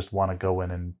mission. They just want to go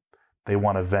in and they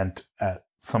want to vent at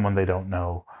someone they don't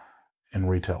know in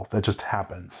retail. That just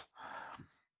happens.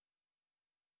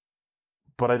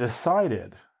 But I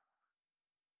decided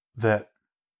that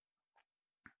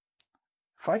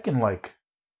if I can like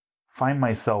find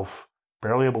myself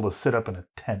barely able to sit up in a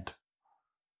tent,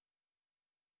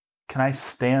 can I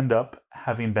stand up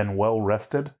having been well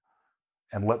rested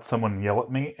and let someone yell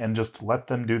at me and just let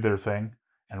them do their thing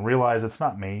and realize it's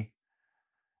not me?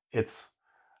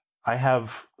 I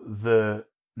have the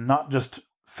not just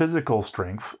physical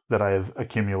strength that I have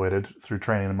accumulated through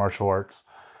training in martial arts,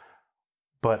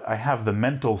 but I have the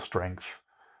mental strength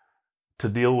to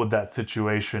deal with that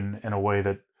situation in a way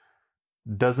that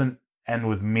doesn't end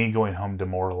with me going home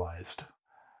demoralized.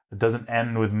 It doesn't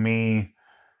end with me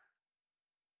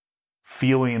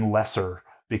feeling lesser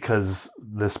because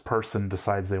this person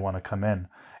decides they want to come in.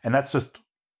 And that's just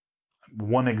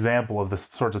one example of the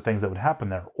sorts of things that would happen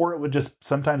there. Or it would just,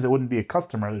 sometimes it wouldn't be a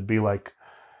customer. It would be like,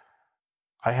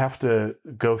 I have to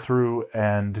go through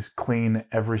and clean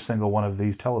every single one of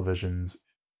these televisions.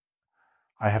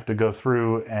 I have to go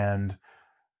through and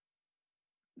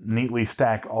neatly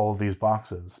stack all of these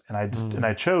boxes. And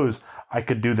I chose, I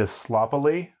could do this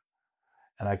sloppily,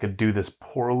 and I could do this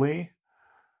poorly,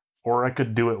 or I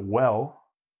could do it well,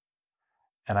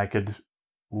 and I could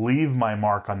leave my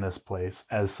mark on this place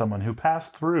as someone who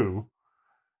passed through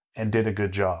and did a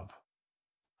good job.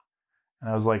 And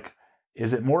I was like,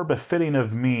 is it more befitting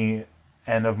of me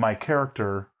and of my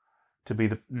character to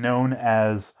be known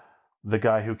as the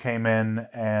guy who came in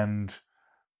and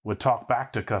would talk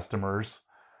back to customers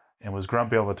and was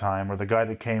grumpy all the time, or the guy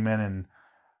that came in and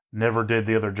never did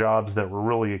the other jobs that were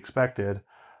really expected,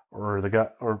 or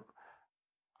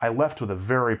I left with a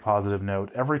very positive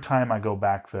note. Every time I go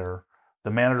back there,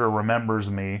 the manager remembers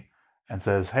me and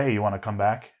says, hey, you want to come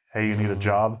back? Hey, you need a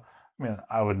job? I mean,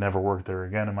 I would never work there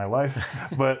again in my life,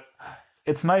 but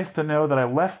it's nice to know that I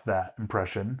left that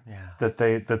impression, that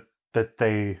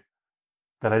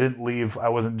I didn't leave. I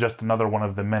wasn't just another one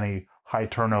of the many high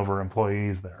turnover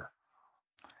employees there.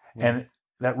 Yeah. And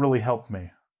that really helped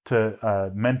me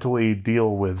to mentally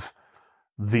deal with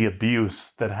the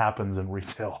abuse that happens in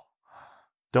retail.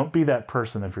 Don't be that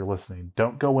person if you're listening.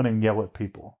 Don't go in and yell at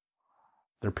people.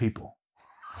 They're people.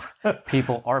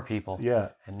 People are people. Yeah.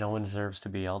 And no one deserves to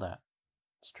be yelled at.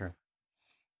 It's true.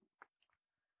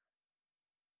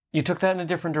 You took that in a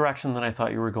different direction than I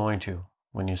thought you were going to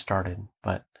when you started,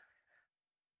 but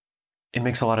it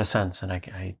makes a lot of sense, and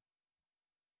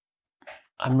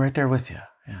I'm right there with you.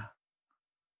 Yeah.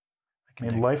 I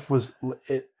mean, life was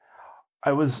it.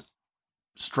 I was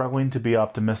struggling to be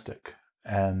optimistic,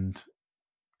 and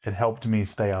it helped me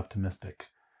stay optimistic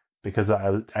because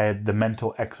I had the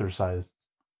mental exercise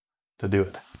to do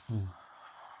it.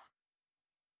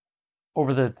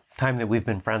 Over the time that we've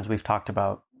been friends, we've talked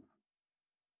about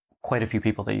quite a few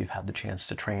people that you've had the chance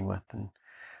to train with, and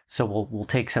so we'll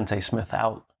take Sensei Smith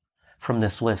out from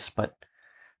this list, but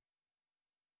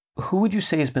who would you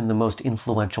say has been the most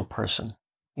influential person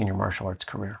in your martial arts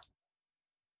career?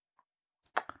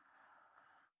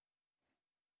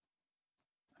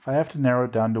 If I have to narrow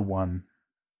it down to one,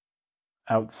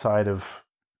 outside of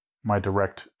my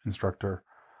direct instructor,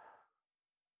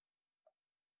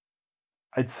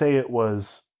 I'd say it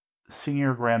was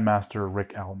Senior Grandmaster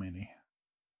Rick Alemany.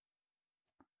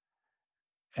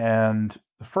 And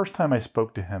the first time I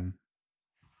spoke to him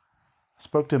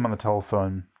on the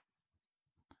telephone,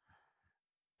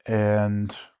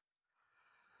 and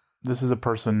this is a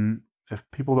person, if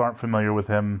people aren't familiar with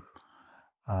him,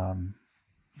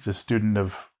 he's a student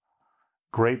of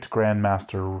great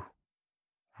Grandmaster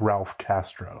Ralph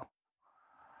Castro.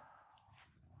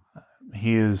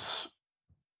 He is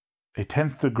a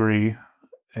 10th degree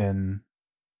in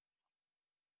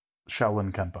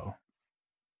Shaolin Kempo.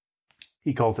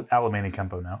 He calls it Alemany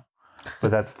Kempo now, but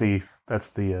that's the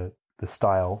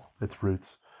style. Its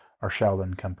roots are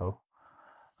Shaolin Kempo.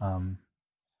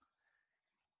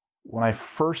 When I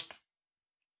first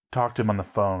talked to him on the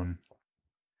phone,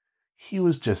 he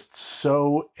was just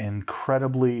so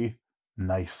incredibly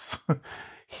nice.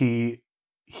 He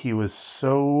was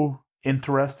so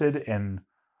interested in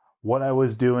what I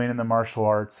was doing in the martial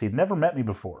arts. He'd never met me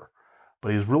before, but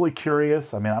he was really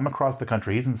curious. I mean, I'm across the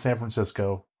country. He's in San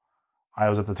Francisco. I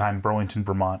was at the time Burlington,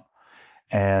 Vermont.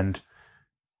 And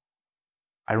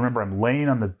I remember I'm laying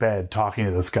on the bed talking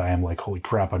to this guy. I'm like, holy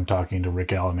crap, I'm talking to Rick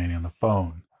Alemany on the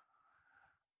phone.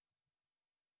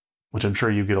 Which I'm sure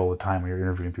you get all the time when you're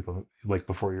interviewing people. Like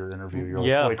before your interview, you're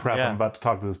like, holy crap, I'm about to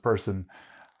talk to this person.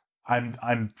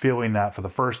 I'm feeling that for the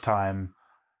first time,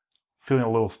 feeling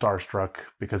a little starstruck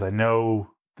because I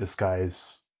know this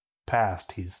guy's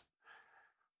past. He's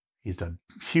done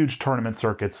huge tournament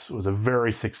circuits, was a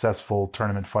very successful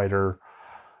tournament fighter.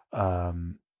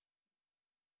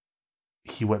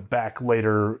 He went back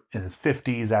later in his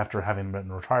 50s after having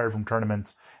been retired from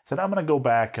tournaments, said, I'm going to go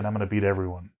back and I'm going to beat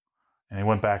everyone. And he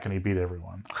went back and he beat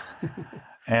everyone.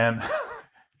 And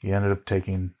he ended up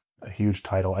taking a huge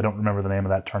title. I don't remember the name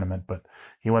of that tournament, but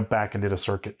he went back and did a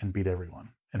circuit and beat everyone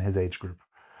in his age group.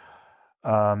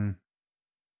 But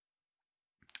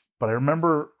I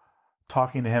remember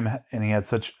talking to him, and he had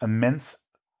such immense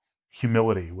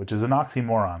humility, which is an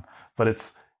oxymoron, but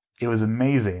it was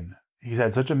amazing. He's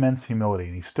had such immense humility,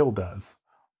 and he still does.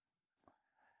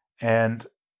 And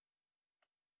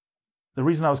the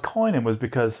reason I was calling him was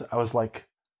because I was like,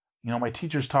 my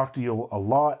teachers talk to you a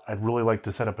lot. I'd really like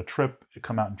to set up a trip to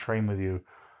come out and train with you.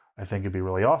 I think it'd be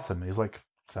really awesome. And he's like,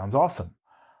 sounds awesome.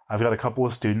 I've got a couple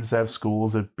of students that have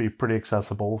schools that'd be pretty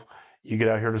accessible. You get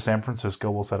out here to San Francisco,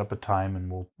 we'll set up a time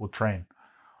and we'll train.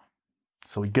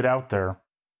 So we get out there.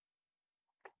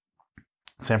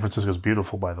 San Francisco's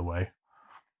beautiful, by the way.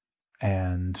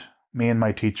 And me and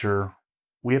my teacher,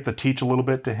 we have to teach a little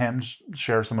bit to him,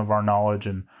 share some of our knowledge,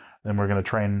 and then we're going to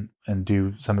train and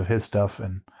do some of his stuff.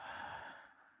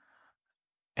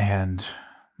 And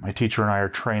my teacher and I are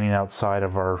training outside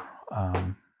of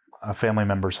a family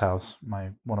member's house,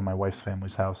 one of my wife's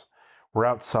family's house. We're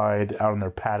outside, out on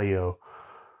their patio.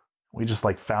 We just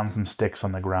like found some sticks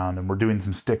on the ground, and we're doing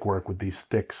some stick work with these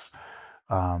sticks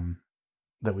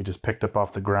that we just picked up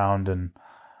off the ground, and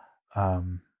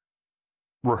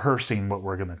rehearsing what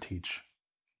we're going to teach,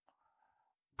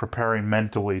 preparing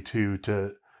mentally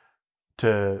to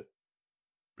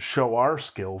show our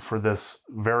skill for this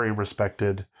very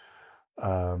respected,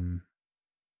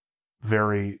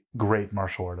 very great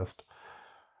martial artist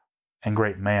and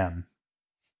great man.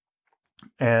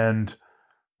 And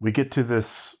we get to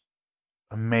this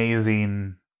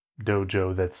amazing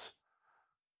dojo that's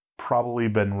probably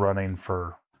been running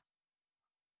for,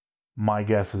 my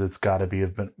guess is it's got to be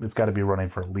running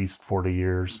for at least 40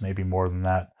 years, maybe more than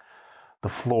that. The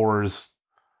floors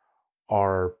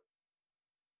are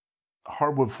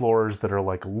hardwood floors that are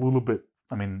like a little bit,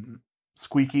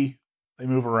 squeaky. They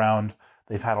move around.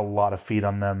 They've had a lot of feet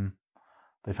on them.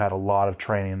 They've had a lot of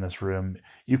training in this room.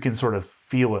 You can sort of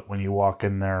feel it when you walk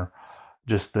in there,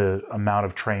 just the amount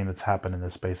of training that's happened in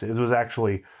this space. It was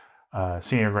actually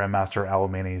Senior Grandmaster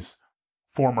Alamani's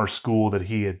former school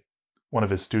that one of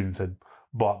his students had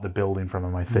bought the building from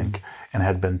him, I think, and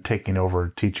had been taking over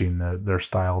teaching their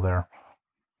style there.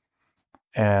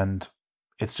 And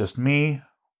it's just me,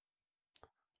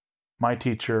 my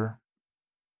teacher,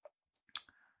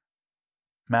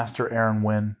 Master Aaron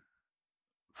Wynn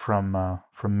from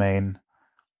Maine,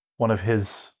 one of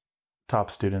his top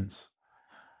students,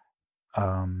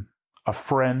 a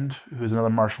friend who's another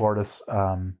martial artist.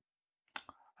 I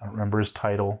don't remember his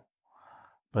title,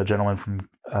 but a gentleman from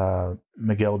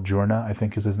Miguel Jurna, I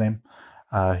think is his name.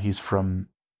 He's from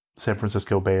San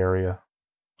Francisco Bay Area,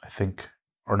 I think,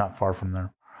 or not far from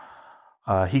there.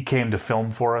 He came to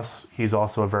film for us. He's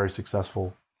also a very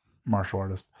successful martial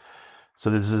artist. So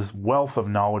there's this wealth of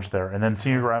knowledge there. And then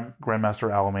Senior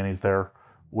Grandmaster Alamani's there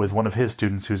with one of his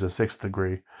students who's a 6th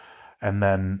degree. And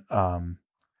then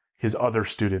his other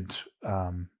student,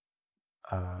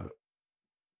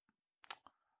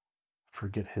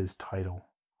 forget his title,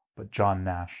 but John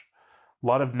Nash. A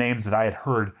lot of names that I had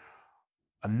heard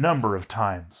a number of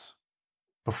times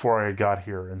before I got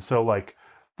here. And so like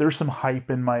there's some hype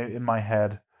in my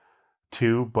head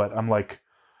too, but I'm like,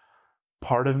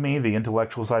 part of me, the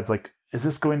intellectual side's like, is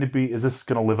this going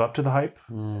to live up to the hype?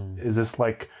 Is this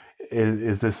like,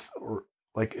 is this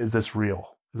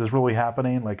real? Is this really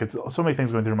happening? Like, it's so many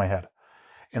things going through my head.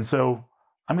 And so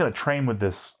I'm going to train with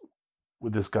this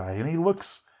guy, and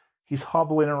he's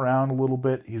hobbling around a little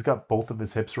bit. He's got both of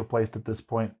his hips replaced at this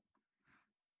point,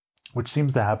 which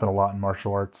seems to happen a lot in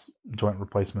martial arts, joint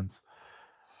replacements.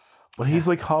 But he's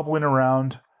like hobbling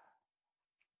around,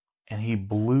 and he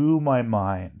blew my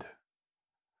mind.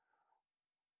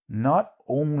 Not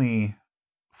only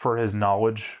for his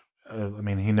knowledge,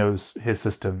 he knows his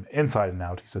system inside and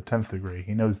out. He's a 10th degree.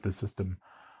 He knows the system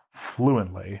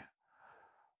fluently.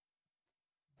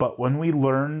 But when we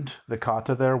learned the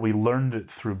kata there, we learned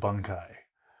it through bunkai.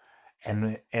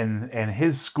 And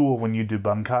his school, when you do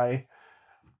bunkai...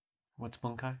 What's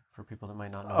bunkai, for people that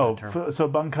might not know that term? So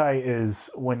bunkai is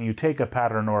when you take a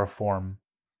pattern or a form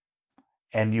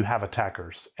and you have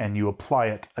attackers and you apply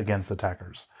it against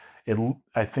attackers.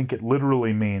 I think it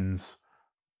literally means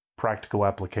practical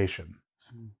application,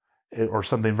 or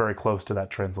something very close to that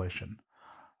translation.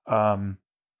 And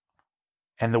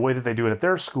the way that they do it at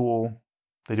their school,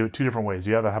 they do it 2 different ways.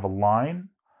 You have a line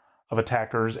of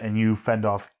attackers, and you fend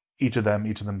off each of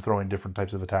them throwing different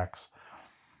types of attacks.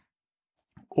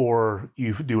 Or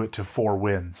you do it to 4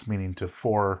 winds, meaning to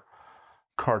 4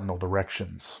 cardinal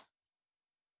directions.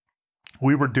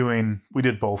 We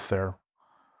did both there.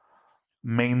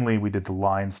 Mainly we did the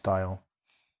line style.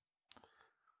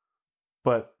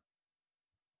 But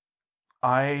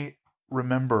I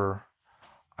remember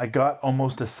I got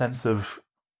almost a sense of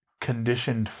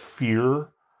conditioned fear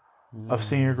of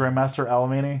Senior Grandmaster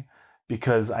Alamani,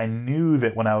 because I knew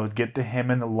that when I would get to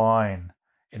him in the line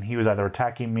and he was either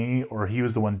attacking me or he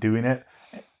was the one doing it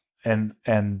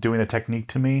and doing a technique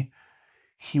to me,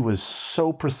 he was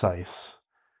so precise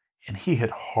and he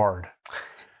hit hard.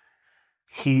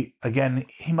 He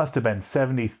must have been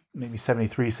 70, maybe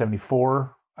 73,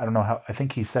 74. I don't know how. I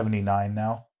think he's 79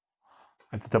 now.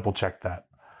 I have to double check that.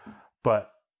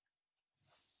 But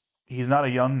he's not a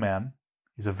young man.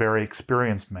 He's a very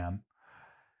experienced man.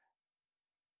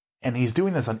 And he's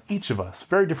doing this on each of us.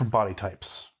 Very different body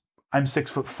types. I'm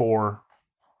 6'4",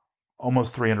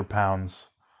 almost 300 pounds.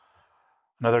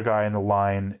 Another guy in the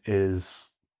line is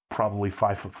probably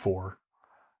 5'4".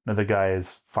 Another guy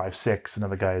is 5'6".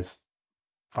 Another guy is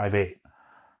 5'8".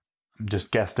 I'm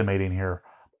just guesstimating here.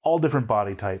 All different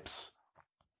body types.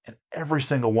 And every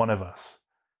single one of us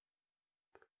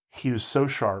he was so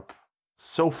sharp,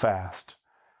 so fast,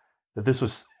 that this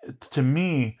was, to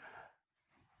me,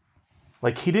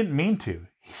 like, he didn't mean to.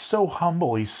 He's so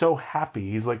humble. He's so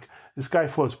happy. He's like, this guy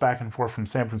floats back and forth from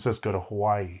San Francisco to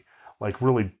Hawaii, like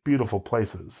really beautiful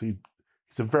places.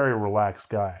 He's a very relaxed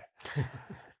guy.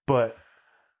 But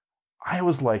I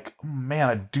was like, man,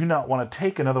 I do not want to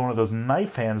take another one of those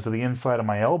knife hands to the inside of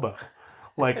my elbow.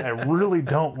 Like, I really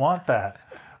don't want that.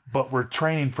 But we're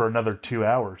training for another 2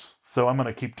 hours, so I'm going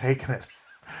to keep taking it.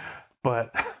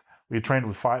 But we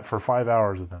trained for 5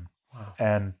 hours with him. Wow.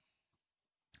 And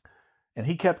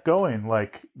he kept going.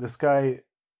 Like, this guy,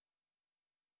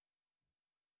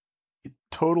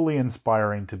 totally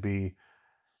inspiring to be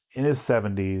in his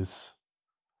 70s,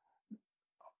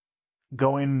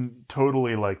 going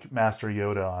totally like Master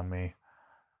Yoda on me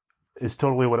is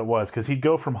totally what it was. Because he'd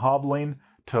go from hobbling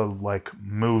to like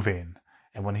moving.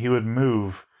 And when he would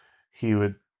move, he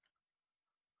would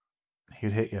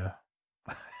hit you.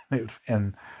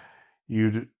 And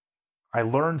I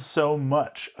learned so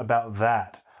much about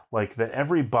that. Like, that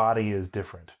every body is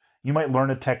different. You might learn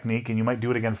a technique and you might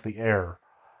do it against the air.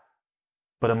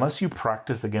 But unless you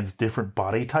practice against different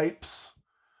body types,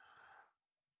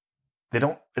 it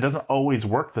doesn't always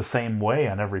work the same way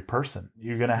on every person.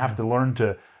 You're going to have to learn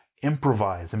to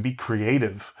improvise and be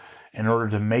creative in order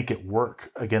to make it work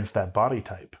against that body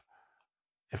type.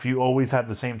 If you always have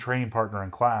the same training partner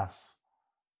in class,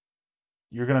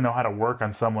 you're going to know how to work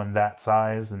on someone that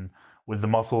size and with the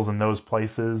muscles in those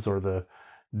places, or the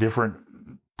different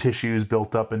tissues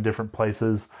built up in different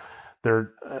places.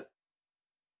 You're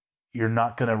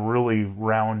not going to really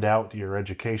round out your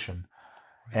education.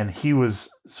 And he was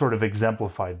sort of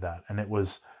exemplified that. And it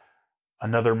was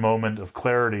another moment of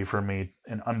clarity for me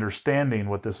in understanding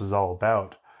what this is all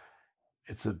about.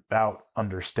 It's about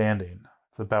understanding.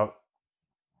 It's about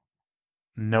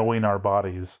knowing our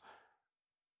bodies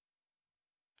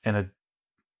in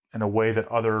a way that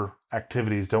other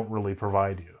activities don't really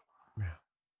provide you. Yeah.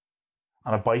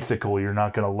 On a bicycle, you're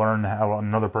not going to learn how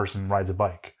another person rides a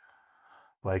bike.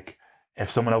 Like,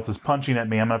 if someone else is punching at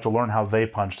me, I'm going to have to learn how they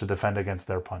punch to defend against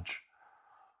their punch.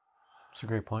 That's a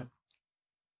great point.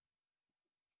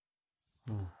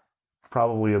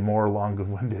 Probably a more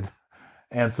long-winded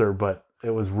answer, but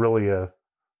it was really a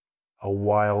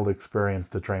wild experience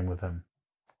to train with him.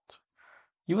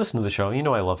 You listen to the show. You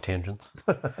know I love tangents.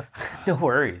 No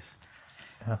worries.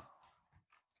 Yeah.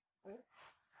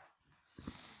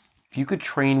 If you could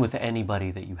train with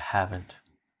anybody that you haven't,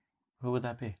 who would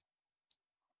that be?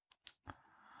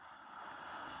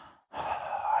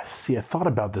 See, I thought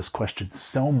about this question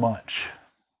so much.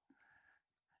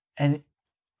 And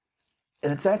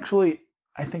it's actually,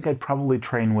 I think I'd probably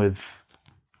train with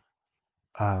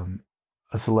a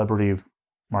celebrity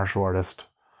martial artist,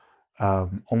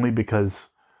 only because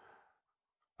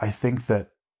I think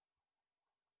that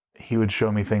he would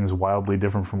show me things wildly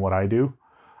different from what I do.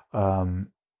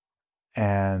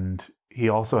 And he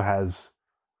also has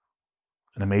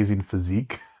an amazing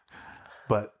physique.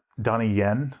 But Donnie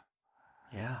Yen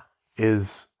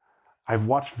I've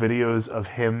watched videos of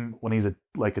him when he's a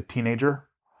teenager,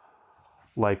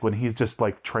 like when he's just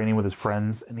like training with his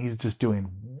friends, and he's just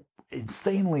doing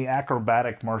insanely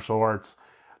acrobatic martial arts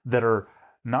that are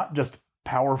not just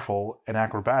powerful and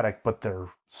acrobatic, but they're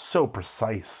so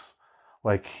precise.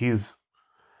 Like, he was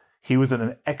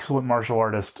an excellent martial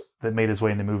artist that made his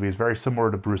way into movies, very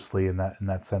similar to Bruce Lee in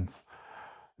that sense.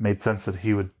 It made sense that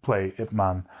he would play Ip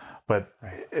Man, but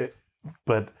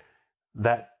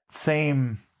that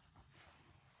same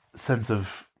sense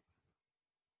of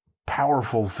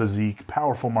powerful physique,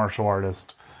 powerful martial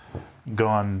artist,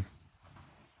 gone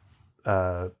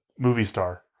movie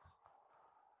star.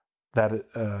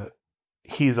 That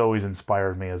he's always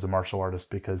inspired me as a martial artist,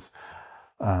 because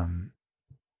they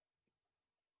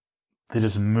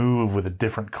just move with a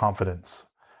different confidence.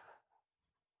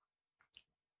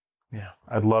 Yeah.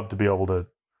 I'd love to be able to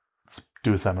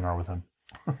do a seminar with him.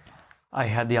 I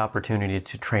had the opportunity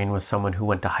to train with someone who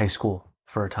went to high school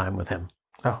for a time with him.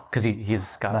 Oh, because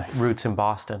he's got roots in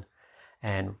Boston,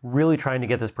 and really trying to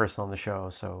get this person on the show.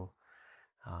 So,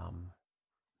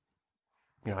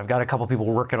 I've got a couple people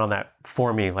working on that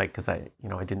for me, like, because I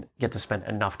didn't get to spend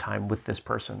enough time with this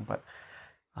person, but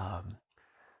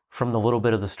from the little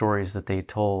bit of the stories that they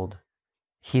told,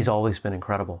 he's always been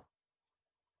incredible.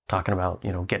 Talking about,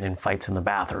 getting in fights in the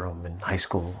bathroom in high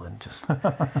school and just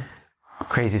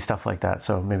crazy stuff like that.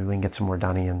 So maybe we can get some more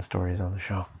Donnie Yen stories on the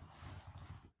show.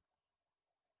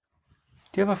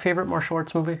 Do you have a favorite martial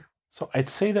arts movie? So I'd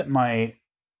say that my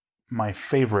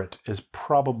favorite is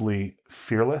probably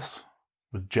Fearless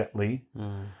with Jet Li.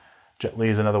 Jet Li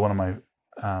is another one of my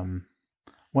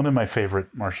one of my favorite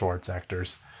martial arts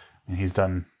actors. And he's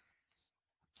done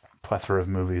a plethora of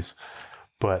movies.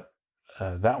 But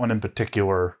that one in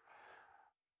particular,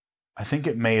 I think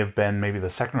it may have been maybe the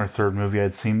second or third movie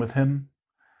I'd seen with him.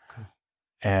 Okay.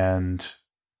 And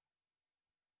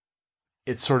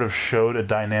it sort of showed a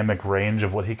dynamic range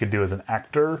of what he could do as an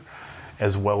actor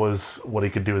as well as what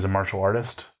he could do as a martial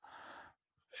artist.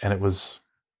 And it was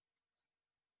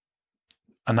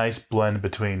a nice blend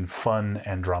between fun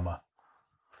and drama.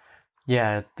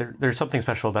 Yeah, there's something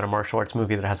special about a martial arts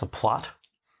movie that has a plot.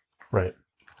 Right.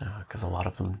 Because a lot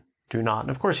of them do not. And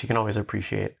of course, you can always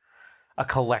appreciate a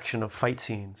collection of fight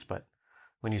scenes, but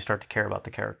when you start to care about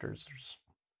the characters, there's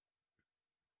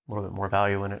a little bit more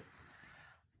value in it.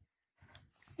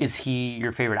 Is he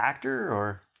your favorite actor,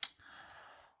 or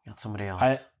you got somebody else?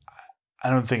 I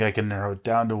don't think I can narrow it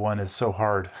down to one. It's so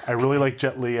hard. I really like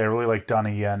Jet Li. I really like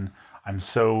Donnie Yen. I'm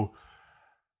so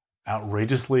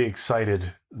outrageously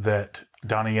excited that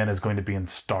Donnie Yen is going to be in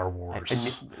Star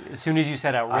Wars. As soon as you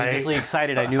said outrageously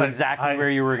excited, I knew exactly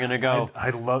where you were going to go. I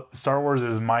love Star Wars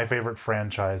is my favorite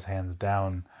franchise, hands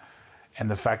down. And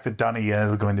the fact that Donnie Yen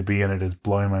is going to be in it is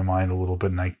blowing my mind a little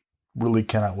bit. And I really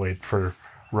cannot wait for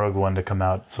Rogue One to come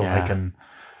out so I can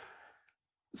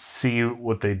see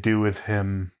what they do with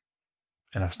him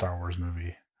in a Star Wars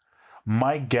movie.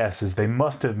 My guess is they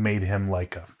must have made him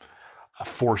like a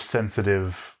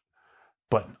Force-sensitive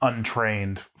but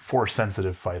untrained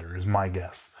Force-sensitive fighter, is my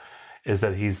guess. Is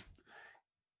that he's...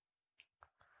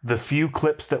 The few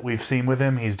clips that we've seen with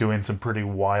him, he's doing some pretty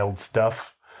wild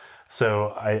stuff.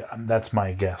 So that's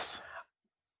my guess.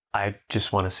 I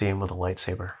just want to see him with a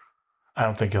lightsaber. I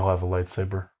don't think he'll have a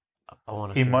lightsaber. I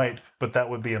want to. He might, but that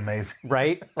would be amazing,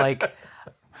 right? Like,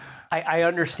 I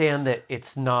understand that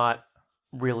it's not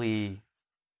really,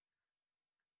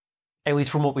 at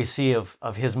least from what we see of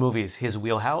his movies, his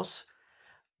wheelhouse.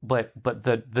 But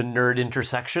the nerd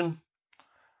intersection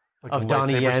like of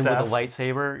Donnie Yen with a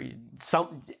lightsaber,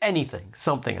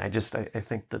 something. I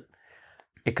think that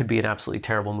it could be an absolutely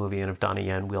terrible movie, and if Donnie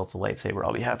Yen wields a lightsaber,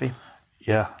 I'll be happy.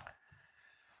 Yeah.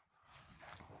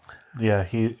 Yeah,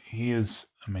 he is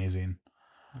amazing.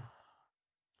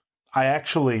 I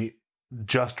actually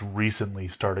just recently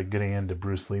started getting into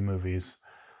Bruce Lee movies,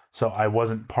 so I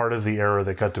wasn't part of the era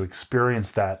that got to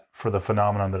experience that for the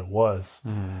phenomenon that it was.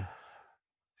 Mm.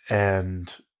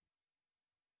 And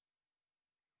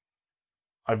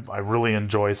I really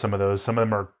enjoy some of those. Some of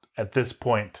them are, at this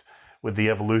point, with the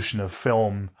evolution of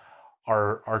film,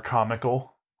 are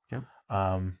comical. Yep.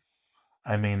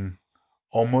 I mean,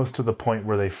 almost to the point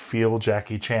where they feel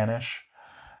Jackie Chan-ish,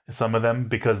 some of them,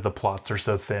 because the plots are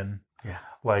so thin. Yeah.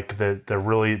 Like they're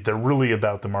really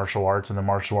about the martial arts, and the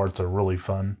martial arts are really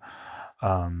fun.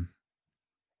 I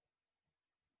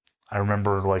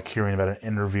remember like hearing about an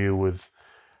interview with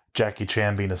Jackie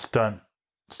Chan being a stunt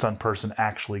person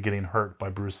actually getting hurt by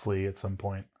Bruce Lee at some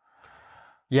point.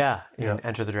 Yeah,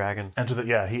 Enter the Dragon.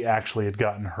 He actually had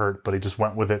gotten hurt, but he just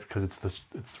went with it because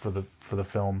it's for the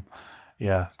film.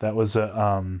 Yeah, that was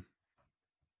a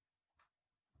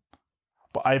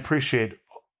but I appreciate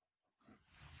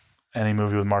any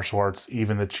movie with martial arts,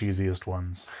 even the cheesiest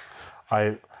ones.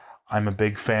 I'm a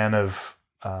big fan of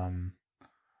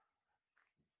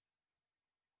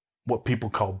what people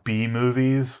call B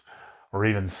movies or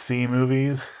even C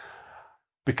movies,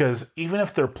 because even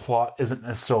if their plot isn't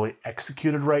necessarily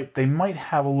executed right, they might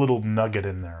have a little nugget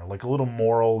in there, like a little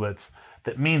moral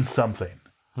that means something,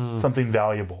 something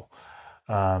valuable.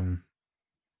 I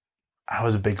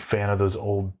was a big fan of those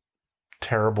old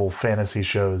terrible fantasy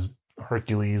shows,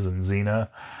 Hercules and Xena.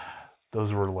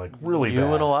 Those were like really bad.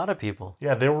 You and a lot of people.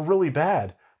 Yeah, they were really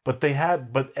bad. But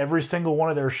every single one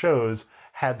of their shows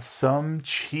had some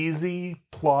cheesy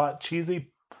plot,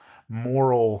 cheesy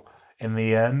moral in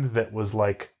the end that was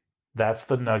like, that's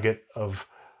the nugget of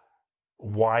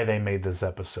why they made this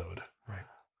episode. Right.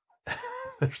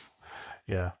 There's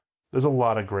a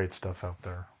lot of great stuff out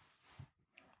there.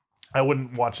 I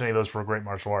wouldn't watch any of those for great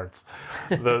martial arts.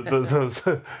 Those,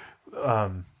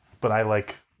 but I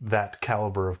like that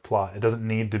caliber of plot. It doesn't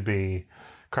need to be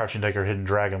Crouching Tiger, Hidden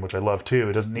Dragon, which I love too.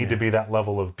 It doesn't need to be that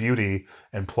level of beauty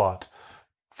and plot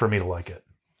for me to like it.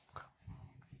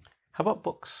 How about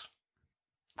books?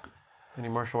 Any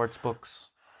martial arts books?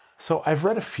 So I've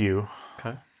read a few.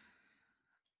 Okay.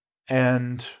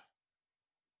 And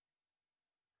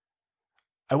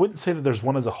I wouldn't say that there's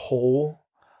one as a whole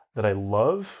that I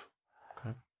love.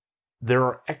 Okay. There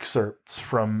are excerpts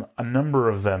from a number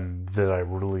of them that I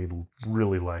really,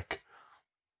 really like.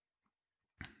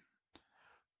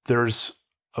 There's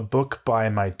a book by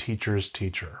my teacher's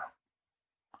teacher.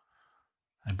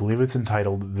 I believe it's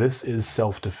entitled This is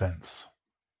Self-Defense.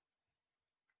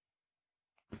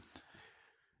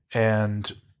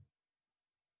 And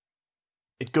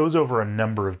it goes over a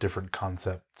number of different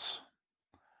concepts,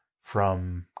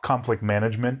 from conflict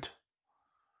management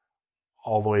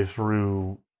all the way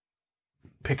through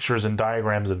pictures and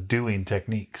diagrams of doing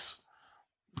techniques.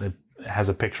 It has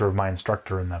a picture of my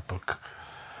instructor in that book.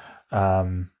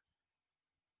 And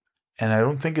I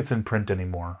don't think it's in print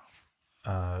anymore.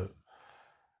 But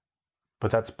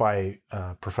that's by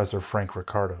Professor Frank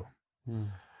Ricardo.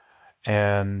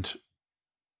 And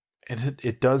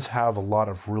it does have a lot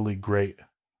of really great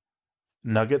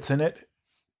nuggets in it,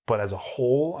 but as a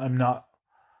whole, I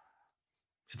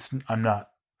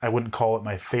wouldn't call it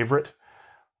my favorite,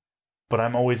 but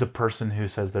I'm always a person who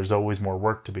says there's always more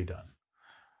work to be done.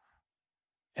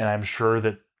 And I'm sure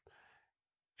that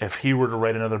if he were to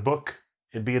write another book,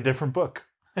 it'd be a different book.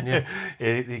 Yeah.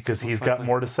 Because he's got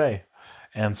more to say.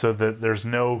 And so there's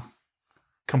no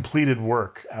completed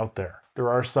work out there. There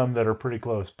are some that are pretty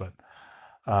close, but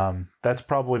that's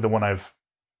probably the one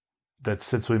that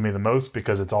sits with me the most,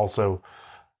 because it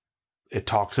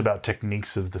talks about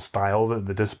techniques of the style,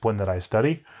 the discipline that I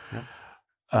study. Yep.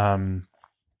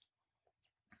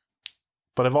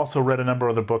 But I've also read a number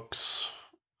of other books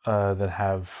that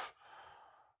have,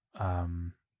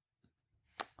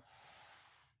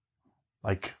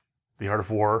 like The Art of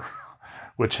War,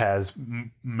 which has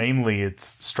mainly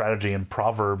its strategy and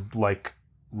proverb-like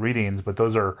readings, but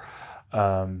those aren't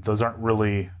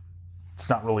really. It's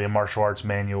not really a martial arts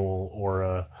manual or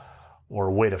a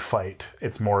way to fight.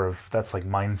 It's more of, that's like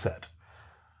mindset.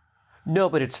 No,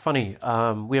 but it's funny.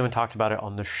 We haven't talked about it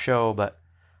on the show, but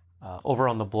over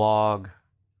on the blog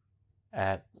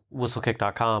at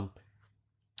whistlekick.com,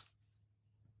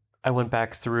 I went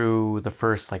back through the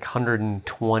first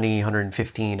 120,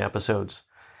 115 episodes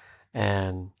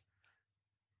and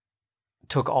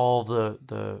took all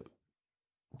the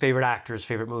favorite actors,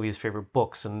 favorite movies, favorite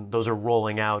books, and those are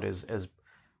rolling out as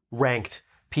ranked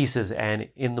pieces. And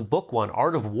in the book one,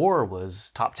 Art of War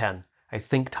was top 10, I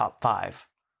think top 5,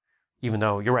 even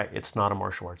though you're right, it's not a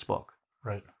martial arts book.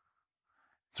 Right.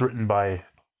 It's written by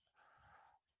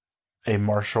a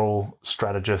martial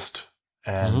strategist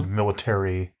and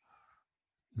military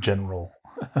general,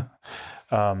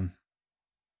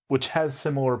 which has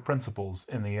similar principles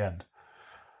in the end.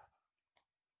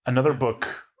 Another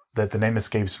book that the name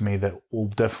escapes me that we'll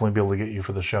definitely be able to get you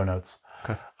for the show notes,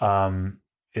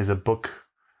 is a book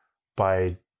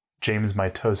by James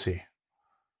Maitosi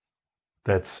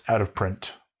that's out of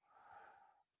print.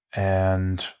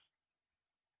 And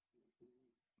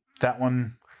that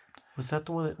one... Was that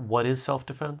the one, What is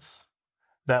Self-Defense?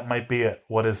 That might be it.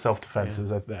 What is Self-Defense?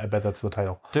 Yeah. I bet that's the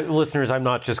title. Listeners, I'm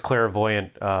not just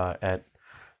clairvoyant at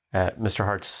Mr.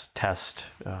 Hart's test.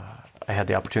 I had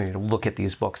the opportunity to look at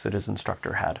these books that his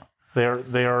instructor had. They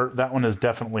are. That one is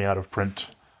definitely out of print,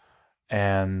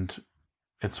 and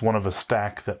it's one of a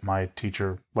stack that my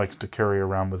teacher likes to carry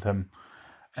around with him.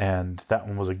 And that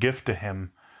one was a gift to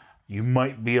him. You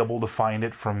might be able to find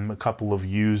it from a couple of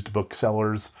used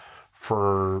booksellers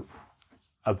for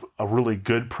a really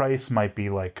good price. Might be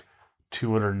like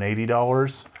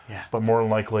 $280. Yeah. But more than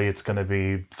likely, it's going to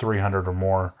be $300 or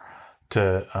more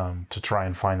to try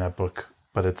and find that book.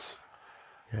 But it's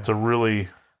a really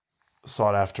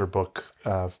sought after book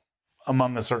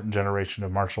among a certain generation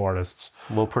of martial artists.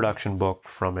 Low production book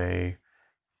from a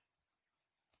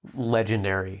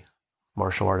legendary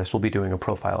martial artist. We'll be doing a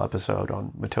profile episode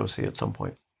on Maitosi at some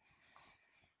point.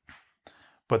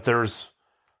 But there's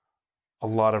a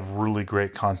lot of really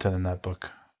great content in that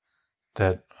book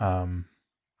that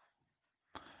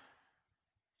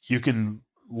you can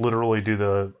literally do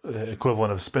the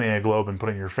equivalent of spinning a globe and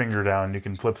putting your finger down. You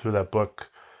can flip through that book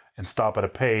and stop at a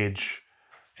page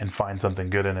and find something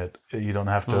good in it. You don't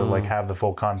have to have the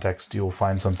full context. You'll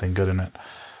find something good in it.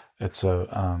 It's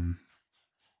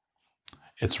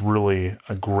it's really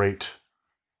a great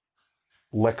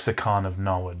lexicon of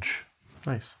knowledge.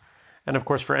 Nice. And of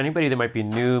course, for anybody that might be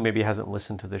new, maybe hasn't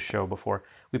listened to this show before,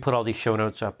 we put all these show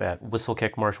notes up at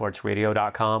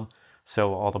whistlekickmartialartsradio.com.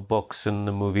 So all the books and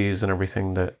the movies and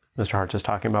everything that Mr. Hartz is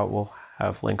talking about will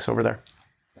have links over there.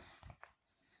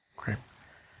 Great.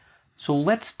 So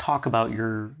let's talk about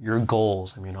your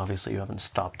goals. I mean, obviously you haven't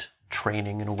stopped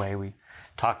training in a way. We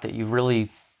talked that you've really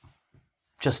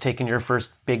just taken your first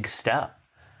big step.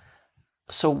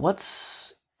 So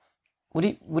what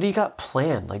do you got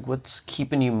planned? Like, what's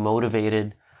keeping you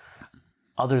motivated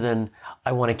other than,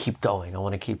 I want to keep going, I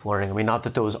want to keep learning? I mean, not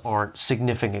that those aren't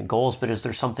significant goals, but is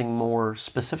there something more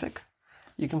specific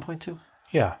you can point to?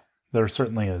 Yeah, there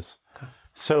certainly is. Okay.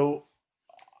 So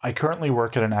I currently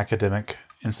work at an academic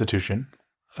institution.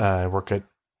 I work at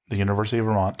the University of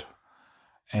Vermont,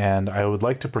 and I would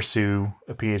like to pursue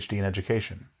a PhD in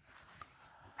education.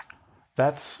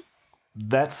 That's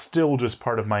still just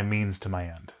part of my means to my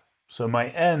end. So my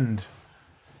end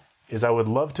is I would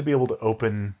love to be able to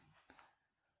open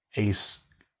a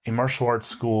martial arts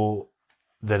school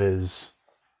that is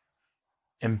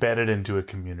embedded into a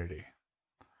community.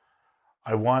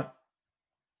 I want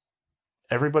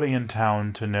everybody in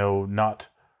town to know not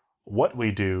what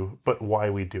we do, but why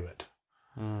we do it.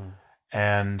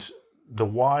 And the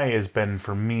why has been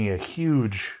for me a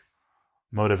huge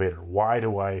motivator. Why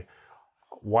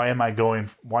am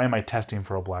I testing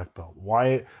for a black belt?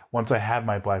 Why, once I have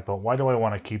my black belt, why do I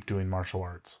want to keep doing martial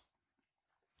arts?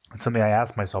 It's something I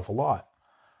ask myself a lot.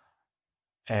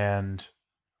 And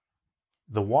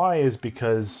the why is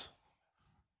because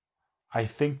I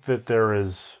think that there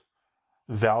is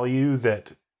value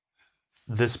that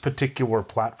this particular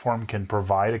platform can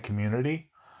provide a community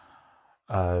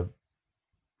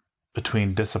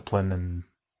between discipline and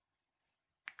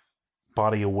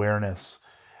body awareness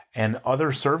and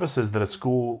other services that a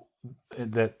school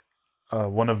that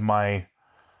one of my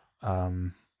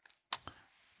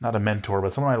not a mentor,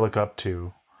 but someone I look up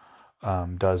to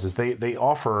does is they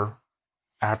offer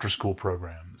after school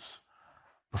programs,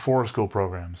 before school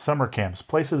programs, summer camps,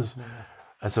 places.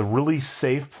 It's a really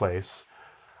safe place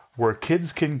where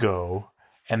kids can go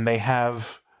and they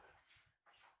have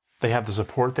the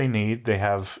support they need. They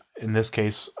have, in this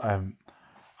case, I'm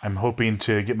hoping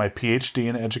to get my PhD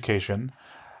in education,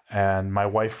 and my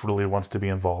wife really wants to be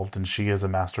involved, and she has a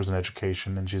master's in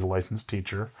education, and she's a licensed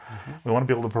teacher. We want to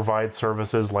be able to provide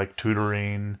services like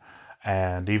tutoring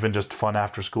and even just fun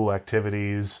after-school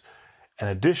activities, in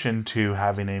addition to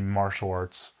having a martial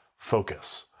arts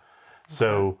focus.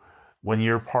 So when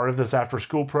you're part of this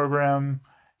after-school program,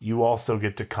 you also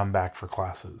get to come back for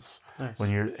classes. Nice.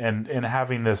 When you're and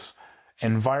having this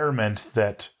environment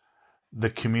that the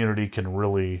community can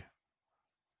really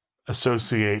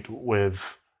associate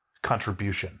with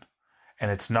contribution. And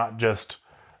it's not just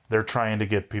they're trying to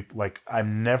get people, like, I've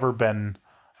never been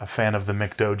a fan of the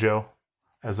McDojo,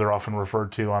 as they're often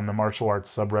referred to on the martial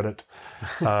arts subreddit.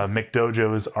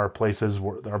 McDojos are places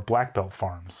where there are black belt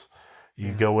farms.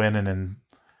 You go in and in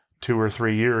 2 or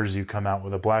 3 years you come out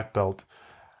with a black belt.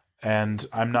 And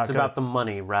I'm not about the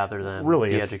money rather than really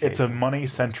the it's education. a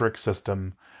money-centric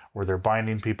system where they're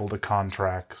binding people to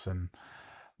contracts, and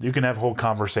you can have whole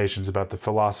conversations about the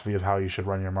philosophy of how you should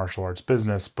run your martial arts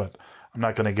business, but I'm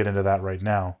not going to get into that right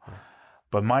now.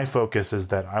 But my focus is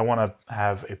that I want to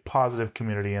have a positive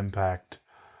community impact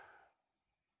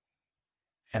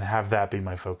and have that be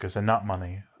my focus and not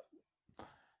money.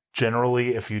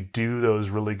 Generally, if you do those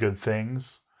really good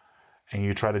things and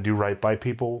you try to do right by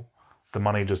people, the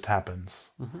money just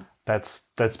happens.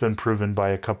 That's been proven by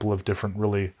a couple of different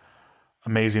really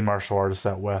amazing martial artists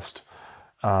out west,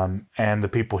 and the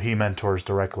people he mentors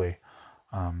directly.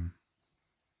 And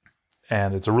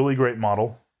it's a really great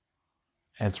model.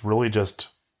 And it's really just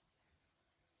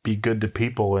be good to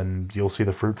people and you'll see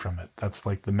the fruit from it. That's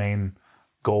like the main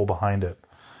goal behind it.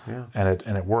 Yeah.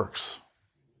 And it works.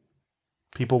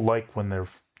 People like when they're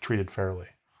treated fairly.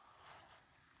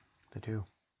 They do.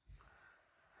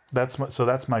 That's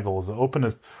my goal, is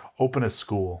to open a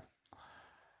school.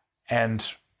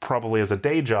 And probably as a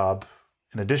day job,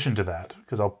 in addition to that,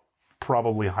 because I'll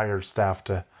probably hire staff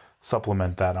to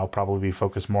supplement that. I'll probably be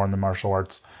focused more on the martial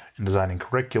arts and designing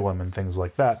curriculum and things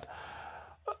like that,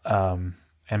 and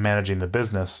managing the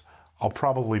business. I'll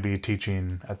probably be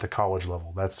teaching at the college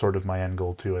level. That's sort of my end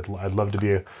goal too. I'd love to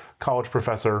be a college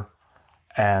professor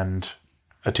and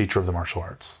a teacher of the martial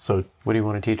arts. So What do you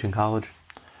want to teach in college?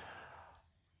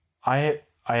 I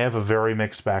have a very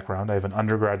mixed background. I have an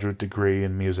undergraduate degree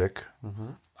in music.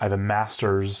 I have a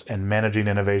master's in managing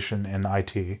innovation in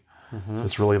IT. So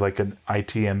it's really like an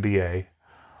IT MBA.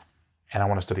 And I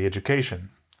want to study education.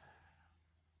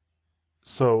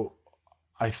 So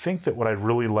I think that what I'd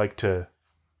really like to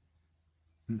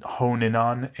hone in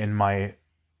on in my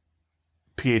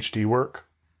PhD work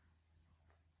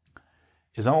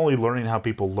is not only learning how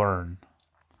people learn,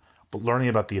 but learning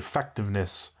about the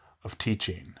effectiveness of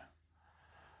teaching.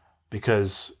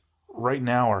 Because right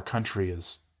now our country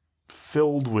is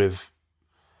filled with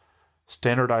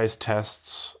standardized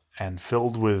tests and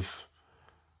filled with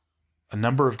a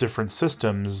number of different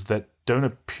systems that don't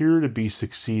appear to be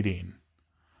succeeding.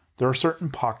 There are certain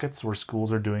pockets where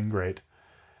schools are doing great.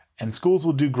 And schools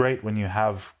will do great when you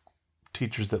have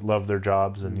teachers that love their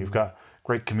jobs and you've got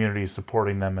great communities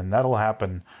supporting them. And that'll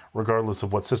happen regardless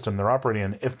of what system they're operating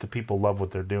in if the people love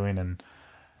what they're doing.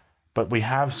 But we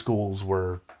have schools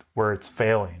where it's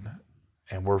failing,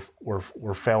 and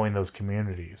we're failing those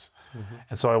communities.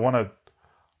 And so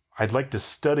I'd like to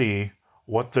study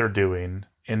what they're doing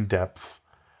in depth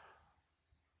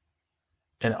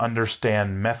and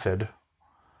understand method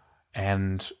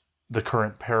and the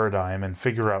current paradigm and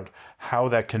figure out how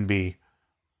that can be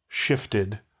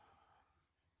shifted,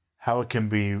 how it can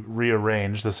be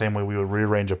rearranged the same way we would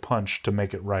rearrange a punch to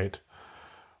make it right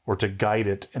or to guide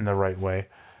it in the right way,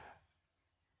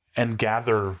 and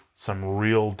gather some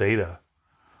real data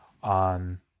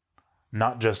on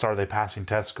not just are they passing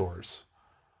test scores,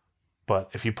 but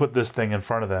if you put this thing in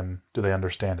front of them, do they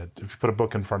understand it? If you put a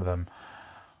book in front of them,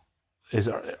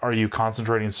 are you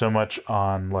concentrating so much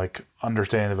on like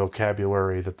understanding the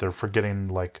vocabulary that they're forgetting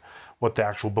like what the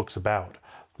actual book's about?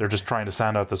 They're just trying to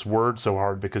sound out this word so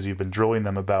hard because you've been drilling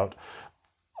them about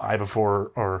I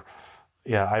before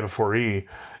E.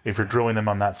 If you're drilling them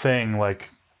on that thing, like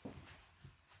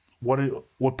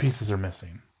what pieces are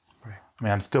missing? Right. I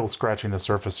mean, I'm still scratching the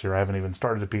surface here. I haven't even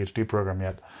started a PhD program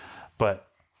yet, but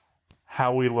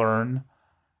how we learn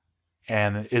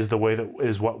and is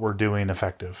what we're doing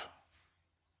effective?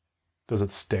 Does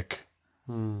it stick?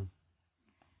 I can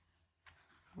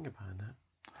get behind that.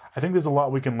 I think there's a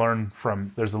lot we can learn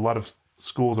from. There's a lot of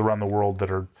schools around the world that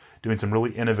are doing some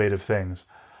really innovative things.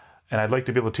 And I'd like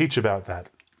to be able to teach about that.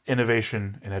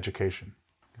 Innovation in education.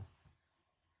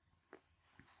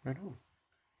 Right on.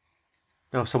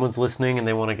 Now, if someone's listening and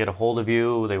they want to get a hold of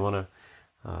you, they want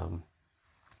to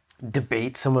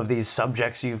debate some of these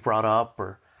subjects you've brought up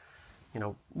or,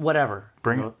 whatever.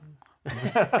 Bring it.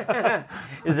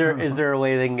 Is there a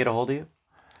way they can get a hold of you?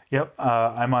 Yep.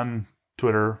 I'm on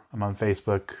Twitter. I'm on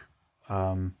Facebook.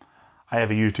 I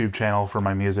have a YouTube channel for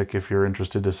my music. If you're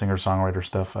interested to singer-songwriter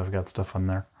stuff, I've got stuff on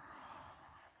there.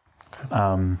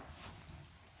 Okay.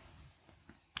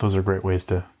 Those are great ways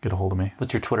to get a hold of me.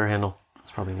 What's your Twitter handle?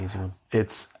 It's probably an easy one.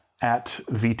 It's at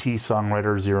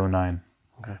VTSongwriter09.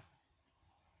 Okay.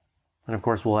 And of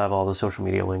course, we'll have all the social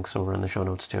media links over in the show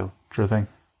notes too. Sure thing.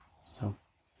 So,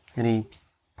 any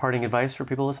parting advice for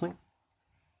people listening?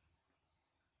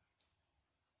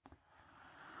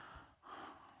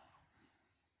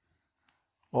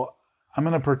 Well, I'm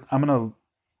gonna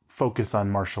focus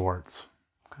on martial arts.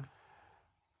 Okay.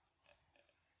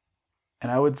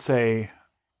 And I would say,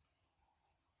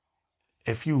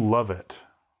 if you love it,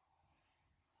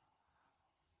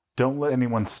 don't let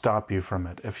anyone stop you from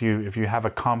it. If you have a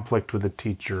conflict with a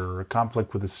teacher or a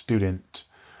conflict with a student,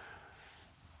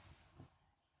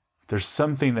 there's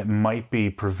something that might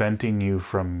be preventing you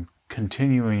from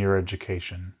continuing your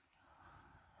education.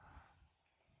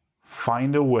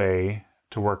 Find a way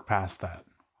to work past that.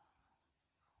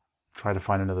 Try to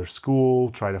find another school,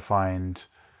 try to find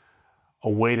a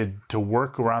way to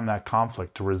work around that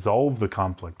conflict, to resolve the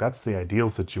conflict. That's the ideal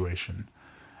situation,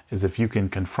 is if you can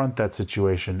confront that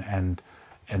situation and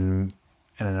in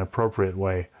an appropriate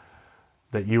way,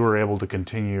 that you are able to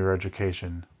continue your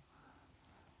education.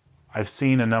 I've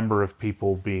seen a number of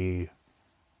people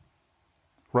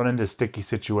run into sticky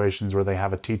situations where they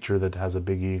have a teacher that has a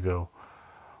big ego,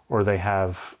 or they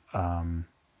have a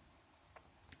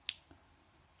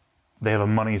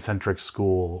money-centric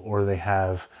school, or they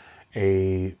have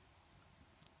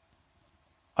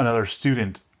another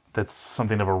student that's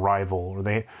something of a rival, or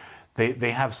they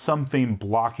have something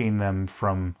blocking them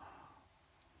from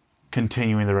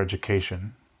continuing their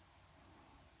education,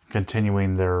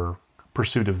 continuing their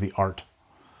pursuit of the art.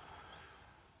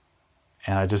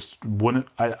 And I just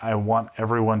I want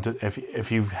everyone to,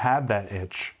 if you've had that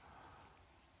itch,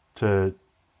 to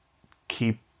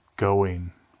keep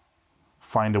going.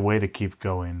 Find a way to keep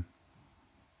going.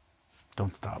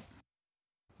 Don't stop.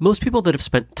 Most people that have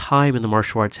spent time in the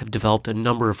martial arts have developed a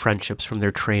number of friendships from their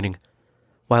training.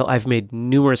 While I've made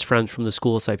numerous friends from the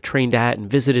schools I've trained at and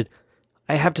visited,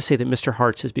 I have to say that Mr.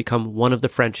 Hartz has become one of the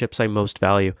friendships I most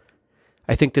value.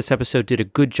 I think this episode did a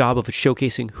good job of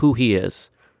showcasing who he is,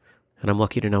 and I'm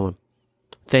lucky to know him.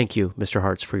 Thank you, Mr.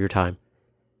 Hartz, for your time.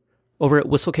 Over at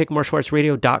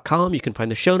whistlekickmartialartsradio.com, you can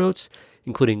find the show notes,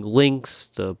 including links,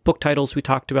 the book titles we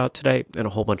talked about today, and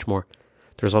a whole bunch more.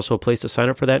 There's also a place to sign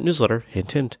up for that newsletter,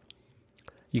 hint, hint.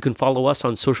 You can follow us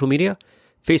on social media,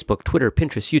 Facebook, Twitter,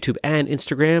 Pinterest, YouTube, and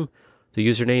Instagram. The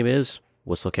username is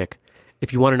Whistlekick.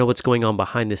 If you want to know what's going on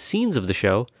behind the scenes of the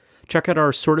show, check out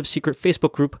our sort of secret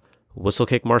Facebook group,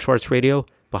 Whistlekick Martial Arts Radio,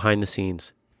 Behind the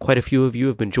Scenes. Quite a few of you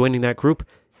have been joining that group,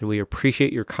 and we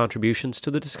appreciate your contributions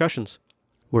to the discussions.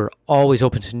 We're always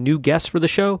open to new guests for the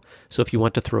show, so if you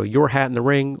want to throw your hat in the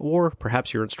ring, or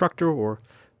perhaps your instructor, or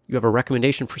you have a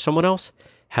recommendation for someone else,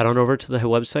 head on over to the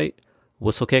website,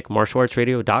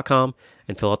 whistlekickmartialartsradio.com,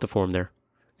 and fill out the form there.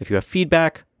 If you have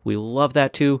feedback, we love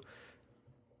that too.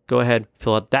 Go ahead,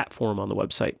 fill out that form on the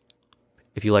website.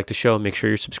 If you like the show, make sure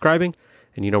you're subscribing,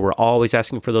 And, we're always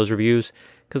asking for those reviews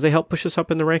because they help push us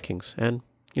up in the rankings. And,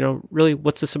 really,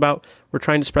 what's this about? We're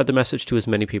trying to spread the message to as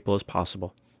many people as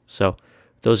possible. So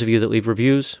those of you that leave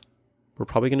reviews, we're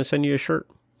probably going to send you a shirt.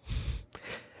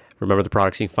 Remember the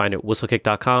products you can find at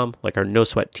whistlekick.com, like our No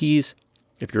Sweat tees.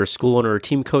 If you're a school owner or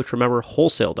team coach, remember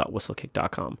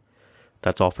wholesale.whistlekick.com.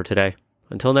 That's all for today.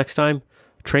 Until next time,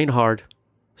 train hard,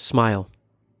 smile,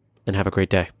 and have a great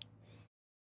day.